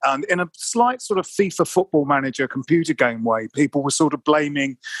badly, and in a slight sort of FIFA Football Manager computer game way, people were sort of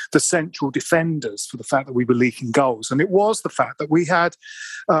blaming the central defenders for the fact that we were leaking goals, and it was the fact that we had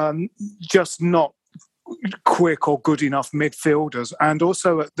just not quick or good enough midfielders, and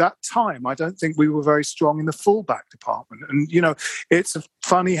also at that time I don't think we were very strong in the fullback department. And it's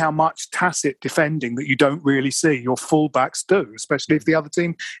funny how much tacit defending that you don't really see your fullbacks do, especially if the other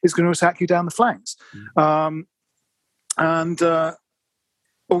team is going to attack you down the flanks.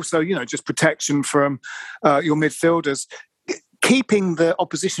 Also just protection from your midfielders, keeping the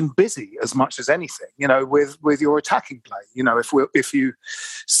opposition busy as much as anything, with your attacking play. If you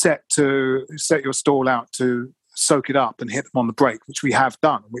set your stall out to soak it up and hit them on the break, which we have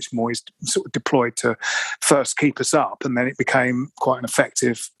done, which Moyes sort of deployed to first keep us up, and then it became quite an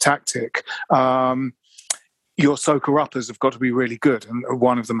effective tactic. Your soaker-uppers have got to be really good, and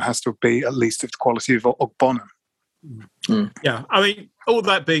one of them has to be at least of the quality of Ogbonna. Yeah, I mean, all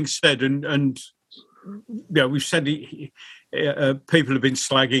that being said, and we've said people have been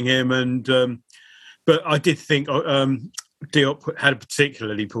slagging him, but I did think Diop had a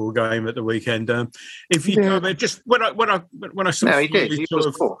particularly poor game at the weekend. If you just when I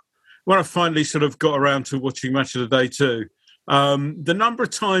finally sort of got around to watching Match of the Day too, the number of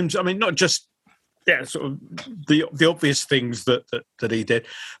times, I mean, not just sort of the obvious things that he did,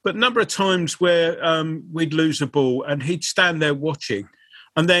 but a number of times where we'd lose a ball and he'd stand there watching,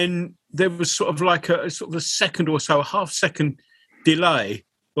 and then there was sort of like a second or so, a half-second delay,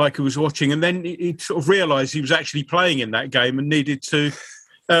 like he was watching, and then he sort of realised he was actually playing in that game and needed to,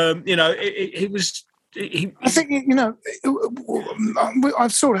 he was. I think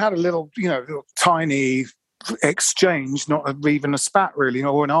I've sort of had a little tiny exchange, not even a spat really,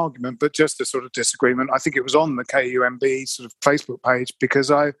 or an argument, but just a sort of disagreement. I think it was on the KUMB sort of Facebook page, because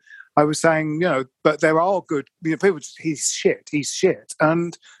I was saying, but there are good, people just, he's shit.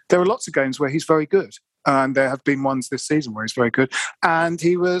 And there are lots of games where he's very good. And there have been ones this season where he's very good. And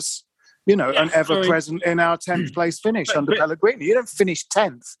he was, an ever-present in our 10th place finish under Pellegrini. You don't finish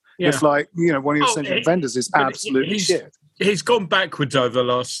 10th if, one of your central defenders is absolutely shit. He's gone backwards over the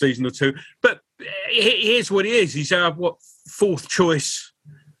last season or two. But here's what he is. He's our, fourth choice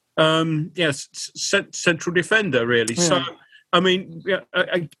central defender, really. Yeah. So, I mean,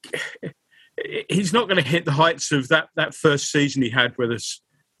 he's not going to hit the heights of that first season he had with us.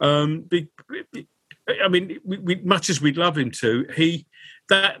 I mean, we, much as we'd love him to,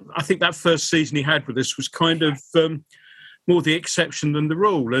 I think that first season he had with us was kind of more the exception than the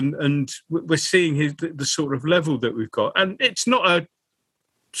rule, and we're seeing the sort of level that we've got. And it's not a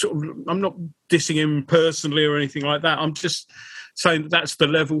sort of, I'm not dissing him personally or anything like that. I'm just saying that's the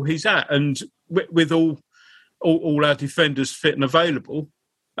level he's at, and with all our defenders fit and available,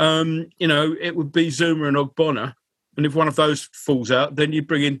 it would be Zuma and Ogbonna. And if one of those falls out, then you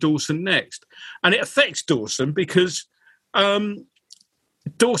bring in Dawson next. And it affects Dawson because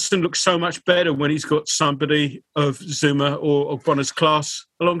Dawson looks so much better when he's got somebody of Zuma or Ogbonna's class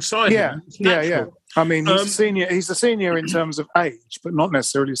alongside him. Yeah. I mean, he's a senior. He's a senior in terms of age, but not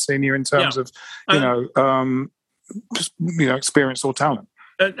necessarily a senior in terms of, experience or talent.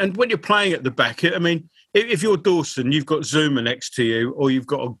 And when you're playing at the back, I mean, if you're Dawson, you've got Zuma next to you or you've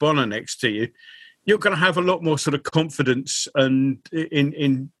got Ogbonna next to you, you're going to have a lot more sort of confidence and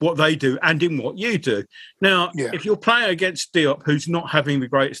in what they do and in what you do. Now, if you're playing against Diop, who's not having the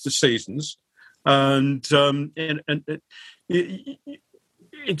greatest of seasons, and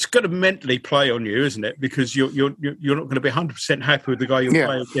it's going to mentally play on you, isn't it? Because you're not going to be 100% happy with the guy you're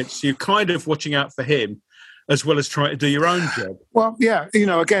playing against. You're kind of watching out for him as well as trying to do your own job. Well,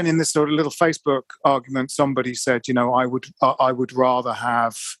 again, in this sort of little Facebook argument, somebody said, I would rather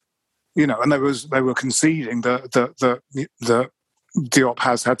have. And they were conceding that Diop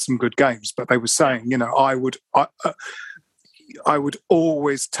has had some good games, but they were saying, I would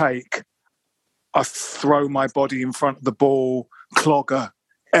always take a throw my body in front of the ball clogger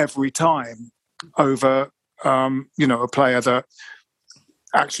every time over, a player that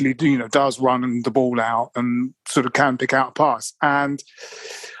actually, does run the ball out and sort of can pick out a pass. And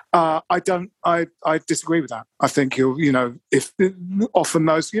I disagree with that. I think if often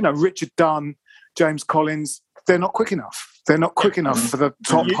those, Richard Dunn, James Collins, they're not quick enough. They're not quick enough for the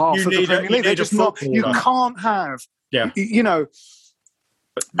top half of the Premier League. They're just not. You can't have. Yeah.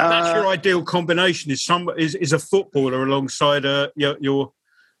 That's your ideal combination. Is a footballer alongside your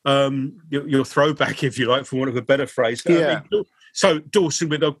throwback, if you like, for want of a better phrase. Yeah. So Dawson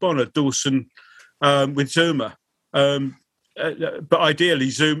with Ogbonna, Dawson with Zuma, but ideally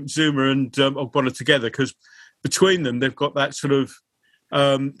Zuma and Ogbonna together, because between them they've got that sort of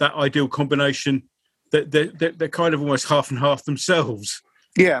that ideal combination. They're kind of almost half and half themselves.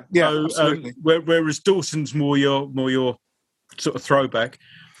 Yeah, so, absolutely. Whereas Dawson's more your sort of throwback,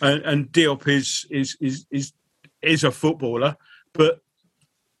 and Diop is a footballer, but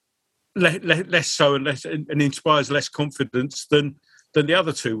less so and inspires less confidence than the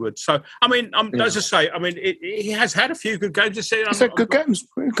other two would. So, I mean, as I say, he has had a few good games this season. He's had good games.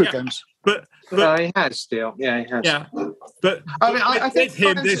 But he has still. Yeah, he has. Yeah, but I think with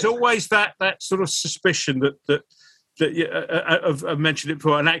him, there's always that sort of suspicion that I've mentioned it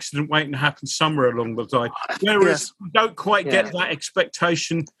before, an accident waiting to happen somewhere along the line. Whereas you don't quite get that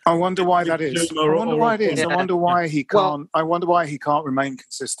expectation. I wonder why that is. I wonder why it is. I wonder why he can't. I wonder why he can't remain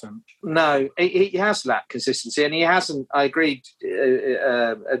consistent. No, he has lacked consistency, and he hasn't. I agreed,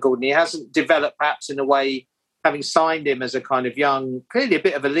 Gordon. He hasn't developed perhaps in a way. Having signed him as a kind of young, clearly a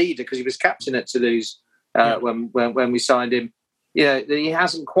bit of a leader because he was captain at Toulouse when we signed him. He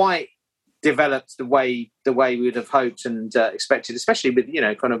hasn't quite developed the way we would have hoped and expected, especially with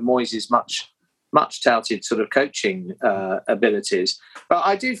kind of Moyes' much touted sort of coaching abilities. But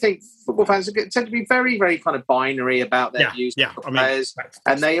I do think football fans tend to be very, very kind of binary about their views of players,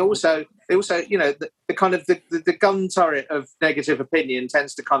 and they also the kind of the gun turret of negative opinion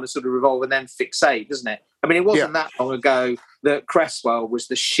tends to kind of sort of revolve and then fixate, doesn't it? I mean, it wasn't that long ago that Cresswell was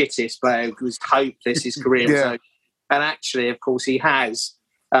the shittest player who was hopeless his career was over. And actually, of course, he has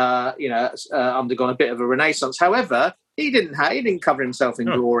undergone a bit of a renaissance. However, he didn't cover himself in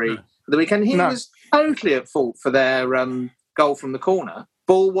glory for the weekend. He was totally at fault for their goal from the corner.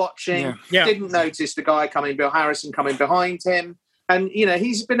 Ball watching, didn't notice the guy Bill Harrison coming behind him. And,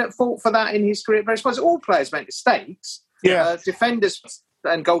 he's been at fault for that in his career. But I suppose all players make mistakes. Defenders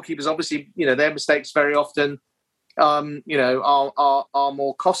and goalkeepers, obviously, their mistakes very often, are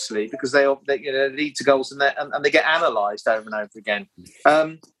more costly because they lead to goals and they get analysed over and over again.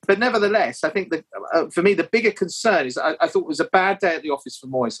 But nevertheless, I think that for me, the bigger concern is I thought it was a bad day at the office for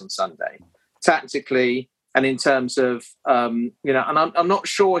Moyes on Sunday, tactically and in terms of, and I'm not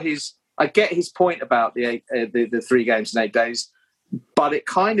sure I get his point about the 3 games in 8 days, but it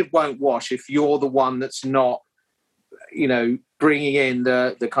kind of won't wash if you're the one that's not, bringing in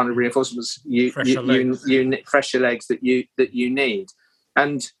the kind of reinforcements fresher legs that you need,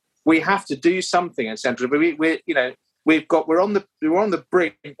 and we have to do something at Central. We're on the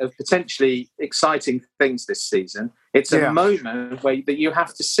brink of potentially exciting things this season. It's a moment that you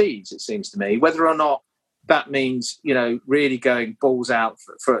have to seize. It seems to me, whether or not that means really going balls out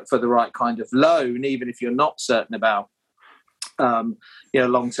for the right kind of loan, even if you're not certain about long-term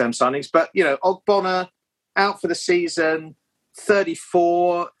signings. But Ogbonna out for the season,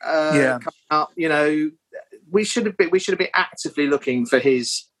 34 coming up. We should be actively looking for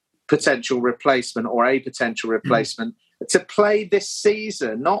his potential replacement or a potential replacement to play this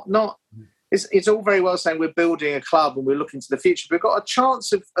season. Not. It's all very well saying we're building a club and we're looking to the future. We've got a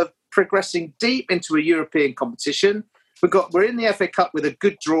chance of progressing deep into a European competition. We're in the FA Cup with a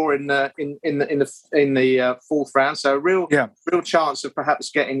good draw in the fourth round, so a real chance of perhaps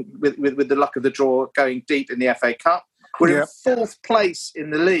getting with the luck of the draw going deep in the FA Cup. We're in 4th place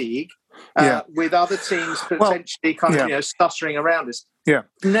in the league with other teams potentially stuttering around us. Yeah,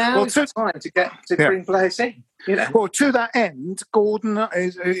 now is the time to bring players in. Well, to that end, Gordon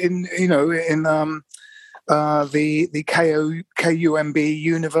is in the KUMB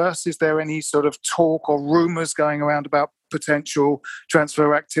universe. Is there any sort of talk or rumours going around about potential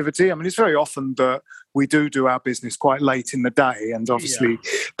transfer activity? I mean, it's very often that we do our business quite late in the day, and obviously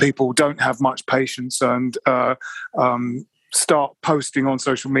people don't have much patience and start posting on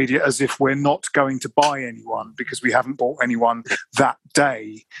social media as if we're not going to buy anyone because we haven't bought anyone that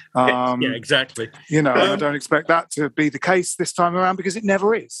day. Yeah, exactly. I don't expect that to be the case this time around because it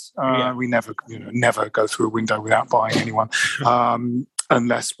never is. We never go through a window without buying anyone.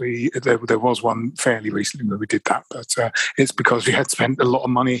 Unless there was one fairly recently where we did that, but it's because we had spent a lot of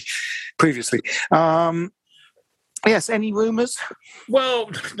money previously. Yes, any rumours? Well,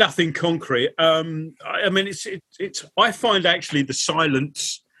 nothing concrete. I mean, it's. I find actually the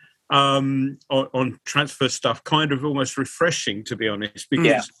silence on transfer stuff kind of almost refreshing, to be honest,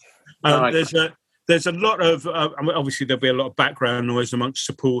 because there's a lot of. Obviously, there'll be a lot of background noise amongst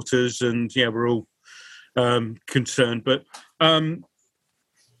supporters, and we're all concerned, but.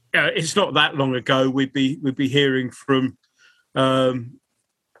 It's not that long ago we'd be hearing from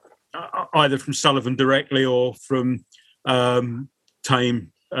either from Sullivan directly or from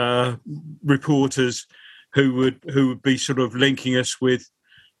Tame reporters who would be sort of linking us with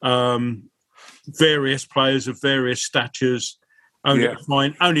various players of various statures, only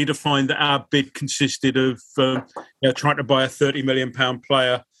to find that our bid consisted of trying to buy a £30 million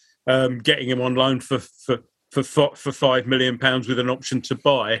player, getting him on loan for £5 million with an option to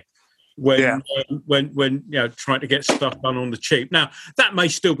buy when trying to get stuff done on the cheap. Now that may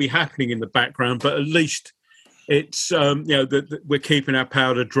still be happening in the background, but at least it's we're keeping our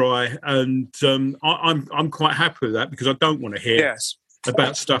powder dry, and I'm quite happy with that because I don't want to hear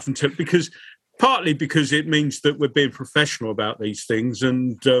about stuff partly because it means that we're being professional about these things,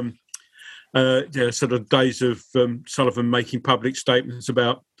 and sort of days of Sullivan making public statements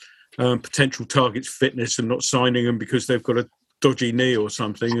about potential targets' fitness and not signing them because they've got a dodgy knee or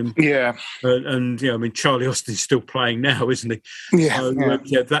something. And I mean, Charlie Austin's still playing now, isn't he?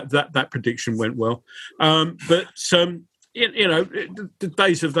 That prediction went well. But the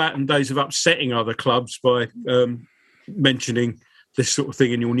days of that and days of upsetting other clubs by mentioning this sort of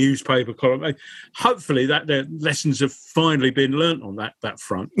thing in your newspaper column, hopefully that the lessons have finally been learnt on that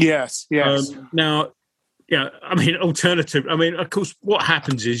front. Yes. Now. Yeah, I mean, alternative. I mean, of course, what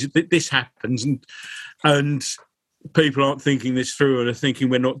happens is that this happens, and people aren't thinking this through and are thinking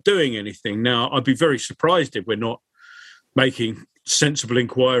we're not doing anything. Now, I'd be very surprised if we're not making sensible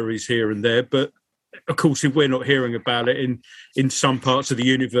inquiries here and there. But of course, if we're not hearing about it in some parts of the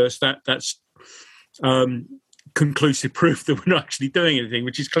universe, that's conclusive proof that we're not actually doing anything,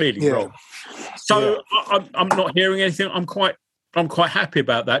 which is clearly wrong. So I'm not hearing anything. I'm quite happy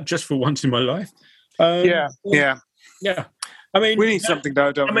about that, just for once in my life. Yeah. I mean, we need something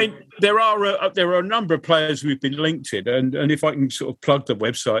though, don't we? I mean, there are a number of players we've been linked to, and if I can sort of plug the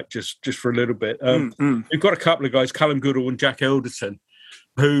website just for a little bit, we've got a couple of guys, Callum Goodall and Jack Elderton,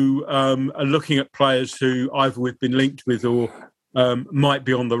 who are looking at players who either we've been linked with or might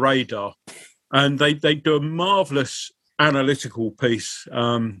be on the radar, and they do a marvellous analytical piece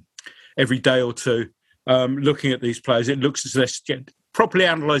every day or two, looking at these players. It looks as though properly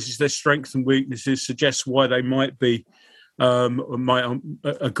analyses their strengths and weaknesses, suggests why they might be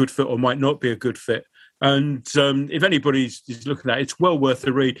a good fit or might not be a good fit. And if anybody's looking at it, it's well worth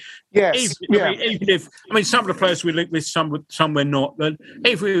a read. Yes. Even if some of the players we link with, some we're not. But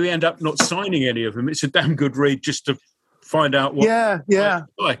if we end up not signing any of them, it's a damn good read just to find out what it's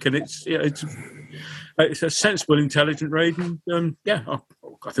like. And it's a sensible, intelligent read. And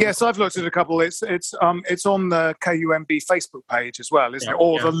Yes, I've looked at a couple. It's on the KUMB Facebook page as well, isn't it?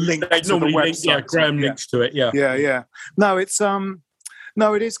 Or the link to the website. Graham links to it. Yeah.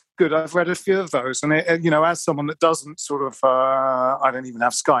 No, it is good. I've read a few of those, and as someone that doesn't sort of, I don't even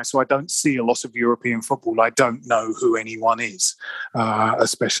have Sky, so I don't see a lot of European football. I don't know who anyone is,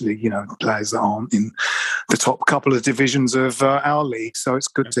 especially players that aren't in the top couple of divisions of our league. So it's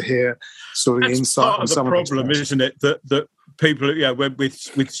good to hear sort of the insight on some of the problem, isn't it? That people,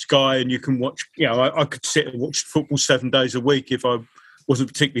 with Sky, and you can watch. I could sit and watch football 7 days a week if I wasn't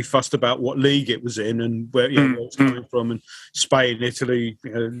particularly fussed about what league it was in and where it was coming from, and Spain, Italy,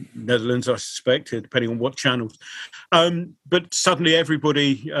 Netherlands, I suspect, depending on what channels. But suddenly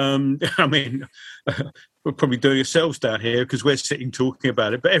everybody, we're probably doing ourselves down here because we're sitting talking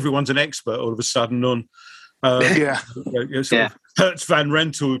about it, but everyone's an expert all of a sudden on Hertz Van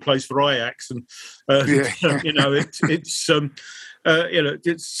Rentel, who plays for Ajax, and it's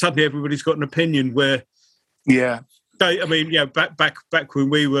suddenly everybody's got an opinion where back when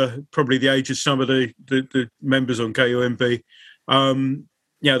we were probably the age of some of the members on KUMB,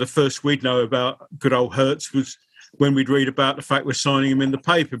 the first we'd know about good old Hertz was when we'd read about the fact we're signing him in the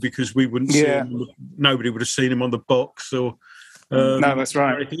paper, because we wouldn't see him, nobody would have seen him on the box or No, that's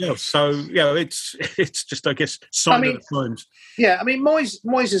right. Anything else. So, it's just, I guess, sign of the times. Yeah, I mean,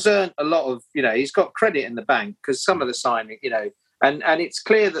 Moyes has earned a lot of, he's got credit in the bank because some of the signing, and it's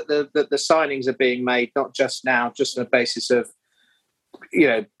clear that the signings are being made not just now, just on the basis of,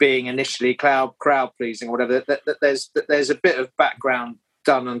 being initially crowd pleasing or whatever. That there's a bit of background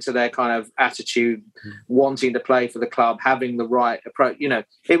done onto their kind of attitude, wanting to play for the club, having the right approach.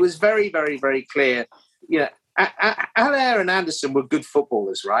 It was very, very, very clear. Allaire and Anderson were good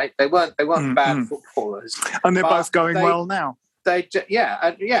footballers, right? They weren't bad footballers, and they're both going well now.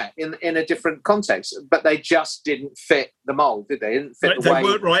 In a different context, but they just didn't fit the mould, did they? They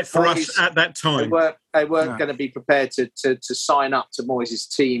weren't right for us at that time. They weren't going to be prepared to sign up to Moyes'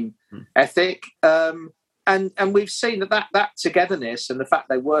 team ethic. And we've seen that togetherness and the fact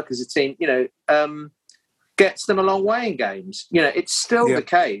they work as a team, gets them a long way in games. It's still the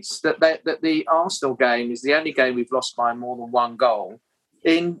case that the Arsenal game is the only game we've lost by more than one goal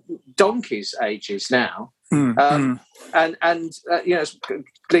in donkey's ages now. And it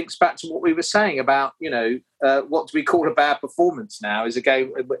links back to what we were saying about, what do we call a bad performance now is a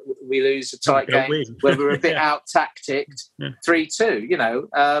game we lose a tight game where we're a bit out-tacticked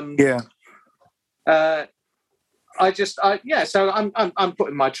 3-2, So I'm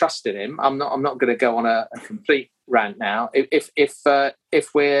putting my trust in him. I'm not going to go on a complete rant now. If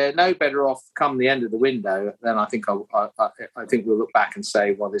we're no better off come the end of the window, then I think I think we'll look back and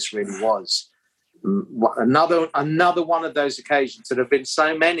say, well, this really was another one of those occasions. There have been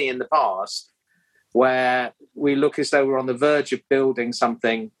so many in the past where we look as though we're on the verge of building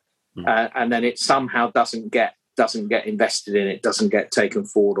something, and then it somehow doesn't get invested in, it doesn't get taken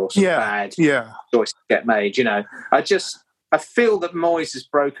forward, or some bad choices get made. I feel that Moyes has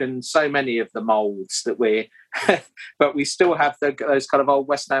broken so many of the moulds that but we still have those kind of old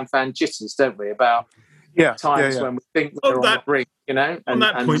West Ham fan jitters, don't we? About times when we think we're on the brink, On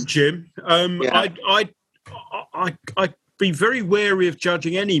that point, Jim, I'd be very wary of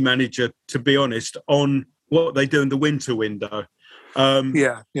judging any manager, to be honest, on what they do in the winter window.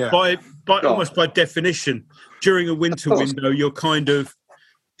 Almost by definition, during a winter window, you're kind of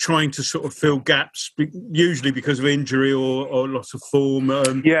trying to sort of fill gaps, usually because of injury or loss of form.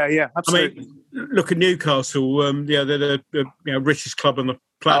 Absolutely. I mean, look at Newcastle. They're the richest club on the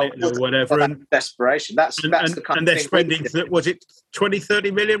planet or whatever. And desperation. That's the kind of thing. And they're spending, was it 20,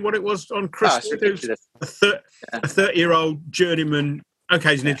 30 million, what it was on Christmas? A 30-year-old journeyman,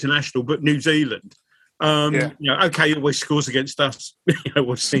 he's an international, but New Zealand. He always scores against us,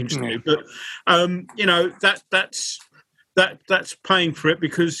 what seems to be. But, that's paying for it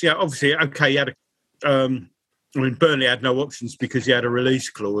because, obviously, he had Burnley had no options because he had a release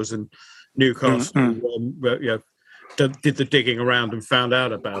clause, and Newcastle did the digging around and found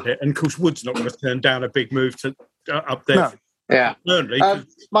out about it. And, of course, Wood's not going to turn down a big move to up there. No. Burnley.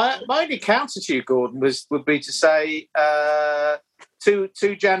 My only counter to you, Gordon, would be to say two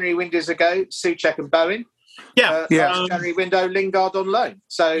January windows ago, Souček and Bowen. Last January window, Lingard on loan.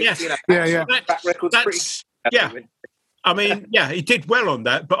 So, track record's pretty. I mean, he did well on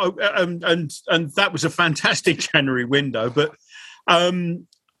that, but and that was a fantastic January window. But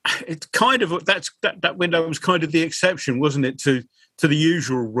it's kind of that window was kind of the exception, wasn't it, to the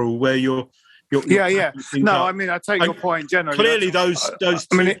usual rule where you're No, I mean, I take your point generally. Clearly, those two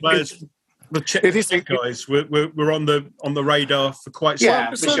players. The Czech guys were on the radar for quite some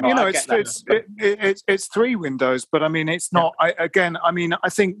time. It's three windows, but I mean, it's not. I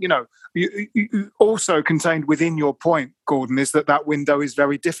think you also contained within your point, Gordon, is that window is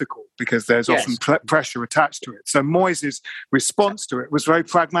very difficult because there's often pressure attached to it. So Moyes' response to it was very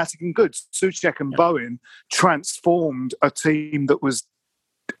pragmatic and good. Souček and Bowen transformed a team that was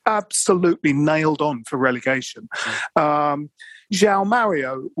absolutely nailed on for relegation. João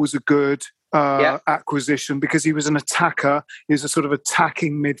Mario was a good acquisition because he was an attacker. He was a sort of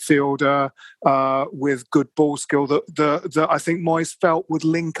attacking midfielder with good ball skill that I think Moyes felt would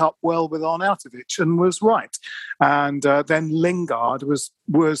link up well with Arnautovic, and was right. And then Lingard was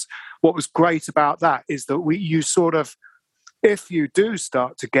what was great about that is that you sort of, if you do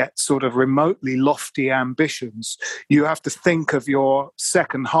start to get sort of remotely lofty ambitions, you have to think of your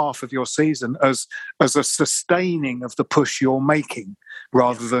second half of your season as a sustaining of the push you're making,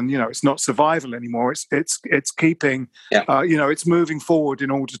 rather than, it's not survival anymore. It's keeping, it's moving forward in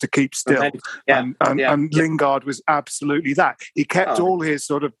order to keep still. And Lingard was absolutely that. He kept all his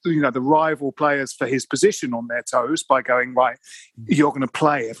sort of, the rival players for his position on their toes by going, right, you're going to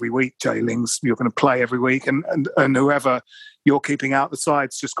play every week, Jay Lings. You're going to play every week, and whoever you're keeping out the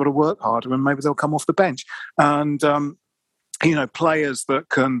side's just got to work harder, and maybe they'll come off the bench. And players that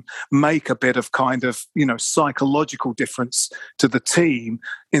can make a bit of kind of, psychological difference to the team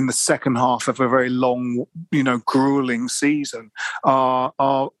in the second half of a very long, grueling season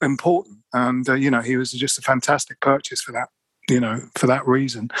are important. And, he was just a fantastic purchase for that. For that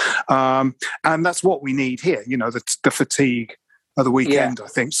reason. And that's what we need here. The fatigue of the weekend, I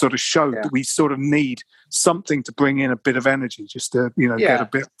think, sort of showed that we sort of need something to bring in a bit of energy, just to, get a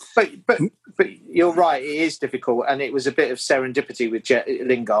bit. But you're right, it is difficult. And it was a bit of serendipity with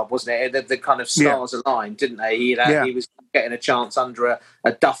Lingard, wasn't it? The kind of stars aligned, didn't they? He was getting a chance under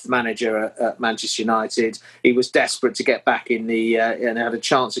a duff manager at Manchester United. He was desperate to get back in the, and had a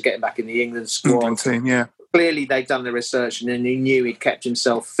chance of getting back in the England squad. England team, Clearly, they'd done the research and then he knew he'd kept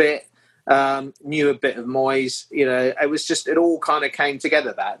himself fit, knew a bit of Moyes. It was just, it all kind of came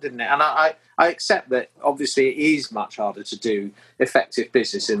together, that, didn't it? And I accept that, obviously, it is much harder to do effective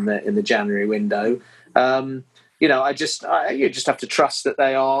business in the January window. You just have to trust that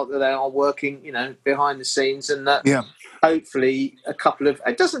they are working, behind the scenes, and that hopefully a couple of,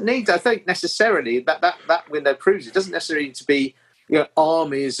 it doesn't need, I think, necessarily, that window proves it doesn't necessarily need to be,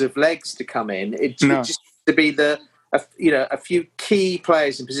 armies of legs to come in. It just to be a few key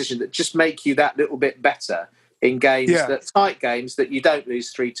players in position that just make you that little bit better in games, tight games that you don't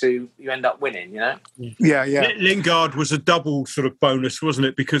lose 3-2, you end up winning. Lingard was a double sort of bonus, wasn't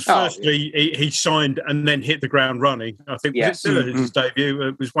it? Because firstly, he signed and then hit the ground running. I think was it his debut?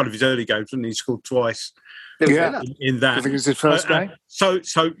 It was one of his early games, and he scored twice. In that, I think it was his first game. So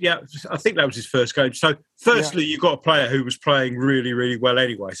I think that was his first game. So, firstly, you've got a player who was playing really, really well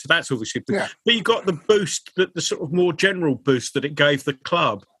anyway. So that's obviously, but you got the boost, the sort of more general boost that it gave the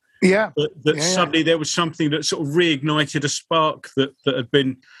club. Suddenly there was something that sort of reignited a spark that had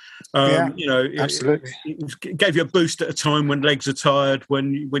been, absolutely. It gave you a boost at a time when legs are tired,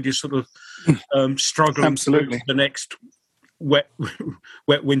 when you're sort of struggling through the next wet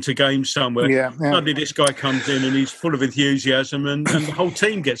winter game somewhere. Suddenly this guy comes in and he's full of enthusiasm, and the whole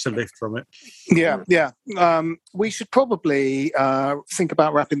team gets a lift from it. We should probably think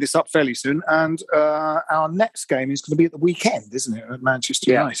about wrapping this up fairly soon, and our next game is going to be at the weekend, isn't it, at Manchester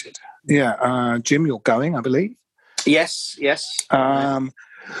United? Jim, you're going, I believe. Yes.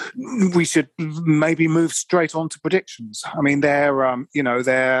 We should maybe move straight on to predictions. I mean, they're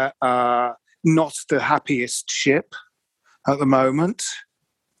not the happiest ship at the moment,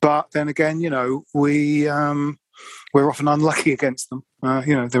 but then again, we're often unlucky against them.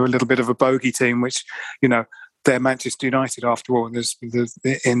 They're a little bit of a bogey team, which they're Manchester United after all. In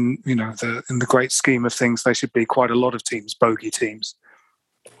the great scheme of things, they should be quite a lot of teams bogey teams.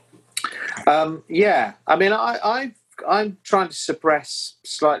 I mean, I'm trying to suppress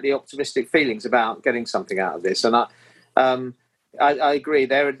slightly optimistic feelings about getting something out of this, and I agree.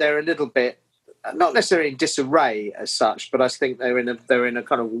 They're a little bit, not necessarily in disarray as such, but I think they're in a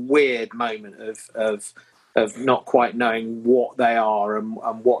kind of weird moment of not quite knowing what they are and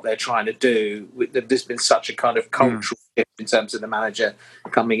what they're trying to do. There's been such a kind of cultural shift in terms of the manager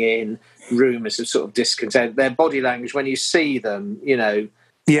coming in, rumours of sort of discontent. Their body language, when you see them, I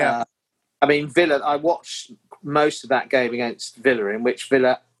mean, Villa, I watched most of that game against Villa, in which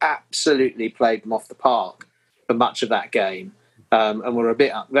Villa absolutely played them off the park for much of that game. And were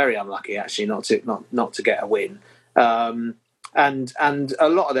very unlucky actually not to get a win, and a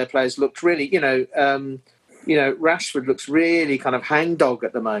lot of their players looked really, Rashford looks really kind of hangdog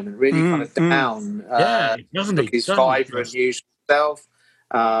at the moment, really kind of down. Doesn't he? His vibrant usual self.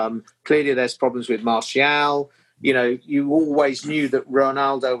 Clearly, there's problems with Martial. You always knew that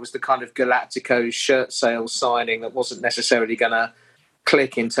Ronaldo was the kind of Galacticos shirt sales signing that wasn't necessarily going to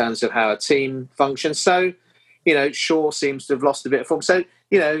click in terms of how a team functions. So, Shaw seems to have lost a bit of form. So,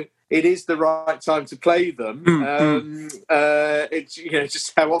 it is the right time to play them. It's,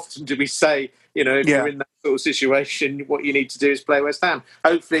 just how often do we say, if you're in that sort of situation, what you need to do is play West Ham.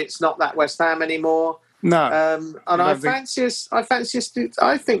 Hopefully it's not that West Ham anymore. No. I fancy us. I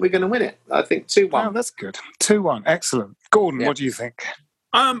think we're going to win it. I think 2-1. Oh, that's good. 2-1. Excellent. Gordon, what do you think?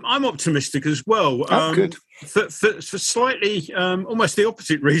 I'm optimistic as well. Good. For slightly almost the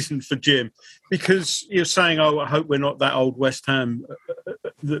opposite reason for Jim, because you're saying, I hope we're not that old West Ham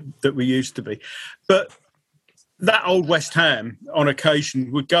that we used to be. But that old West Ham, on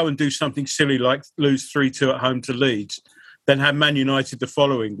occasion, would go and do something silly like lose 3-2 at home to Leeds, then have Man United the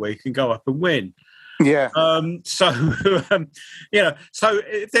following week and go up and win. Yeah. So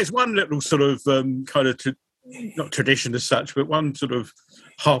if there's one little sort of kind of not tradition as such, but one sort of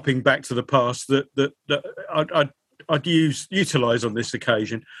harping back to the past that I'd utilise on this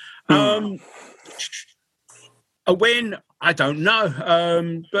occasion. A win, I don't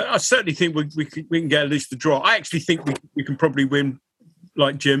know, but I certainly think we can get at least a draw. I actually think we can probably win,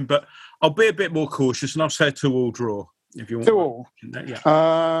 like Jim, but I'll be a bit more cautious and I'll say a 2-2 draw. If you want 2-2.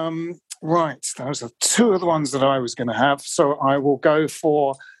 Yeah. Right, those are two of the ones that I was going to have. So I will go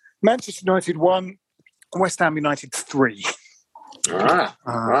for Manchester United 1, West Ham United 3. Right.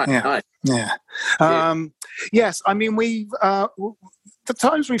 Yeah. Yeah. Yes, I mean, we've the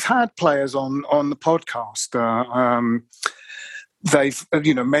times we've had players on the podcast, they've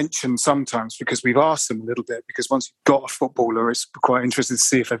mentioned sometimes, because we've asked them a little bit, because once you've got a footballer, it's quite interesting to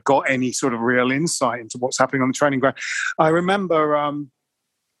see if they've got any sort of real insight into what's happening on the training ground. I remember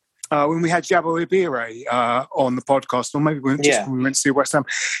when we had Jabo Ibire on the podcast, or maybe when we went to see West Ham,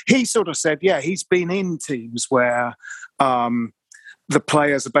 he sort of said, he's been in teams where the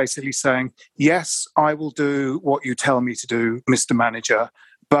players are basically saying, yes, I will do what you tell me to do, Mr. Manager,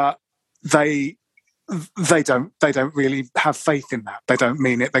 but they don't really have faith in that. They don't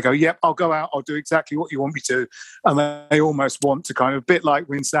mean it. They go, yep, I'll go out, I'll do exactly what you want me to. And they almost want to kind of, a bit like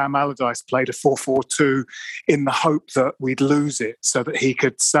when Sam Allardyce played a 4-4-2 in the hope that we'd lose it so that he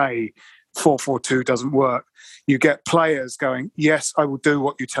could say 4-4-2 doesn't work. You get players going, yes, I will do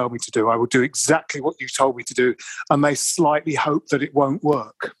what you tell me to do. I will do exactly what you told me to do. And they slightly hope that it won't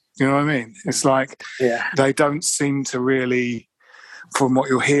work. You know what I mean? It's like they don't seem to really, from what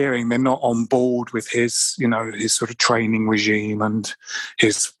you're hearing, they're not on board with his sort of training regime and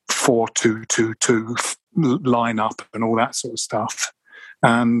his 4-2-2-2 lineup and all that sort of stuff.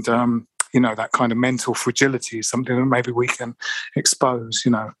 And, that kind of mental fragility is something that maybe we can expose,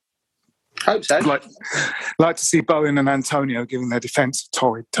 Hope so. Like to see Bowen and Antonio giving their defence a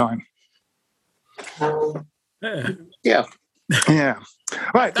torrid time. Yeah.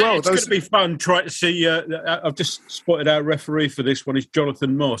 Right. Well, it's going to be fun trying to see. I've just spotted our referee for this one is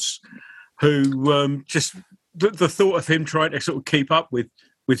Jonathan Moss, who just the thought of him trying to sort of keep up with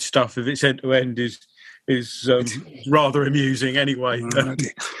stuff if it's end to end is rather amusing. Anyway.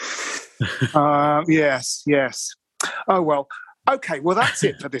 Yes. Oh well. Okay, well, that's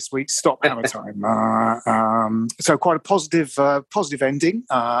it for this week's Stop Hammer Time. So quite a positive ending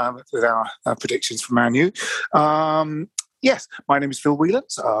with our predictions from Man U. Yes, my name is Phil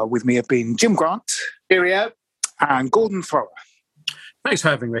Whelans. With me have been Jim Grant. Cheerio. And Gordon Thrower. Thanks for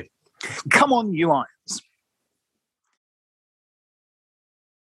having me. Come on, you Irons.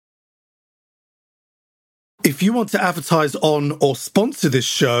 If you want to advertise on or sponsor this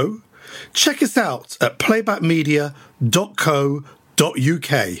show, check us out at playbackmedia.co.uk.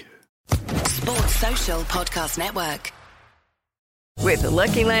 Sports Social Podcast Network. With the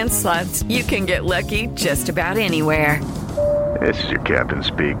Lucky Land Slots, you can get lucky just about anywhere. This is your captain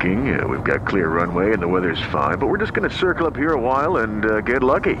speaking. We've got clear runway and the weather's fine, but we're just going to circle up here a while and get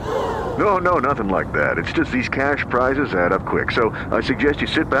lucky. No, nothing like that. It's just these cash prizes add up quick. So I suggest you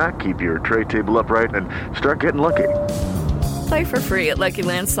sit back, keep your tray table upright, and start getting lucky. Play for free at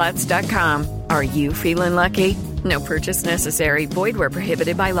LuckyLandSlots.com. Are you feeling lucky? No purchase necessary. Void where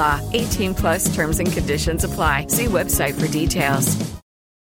prohibited by law. 18+ terms and conditions apply. See website for details.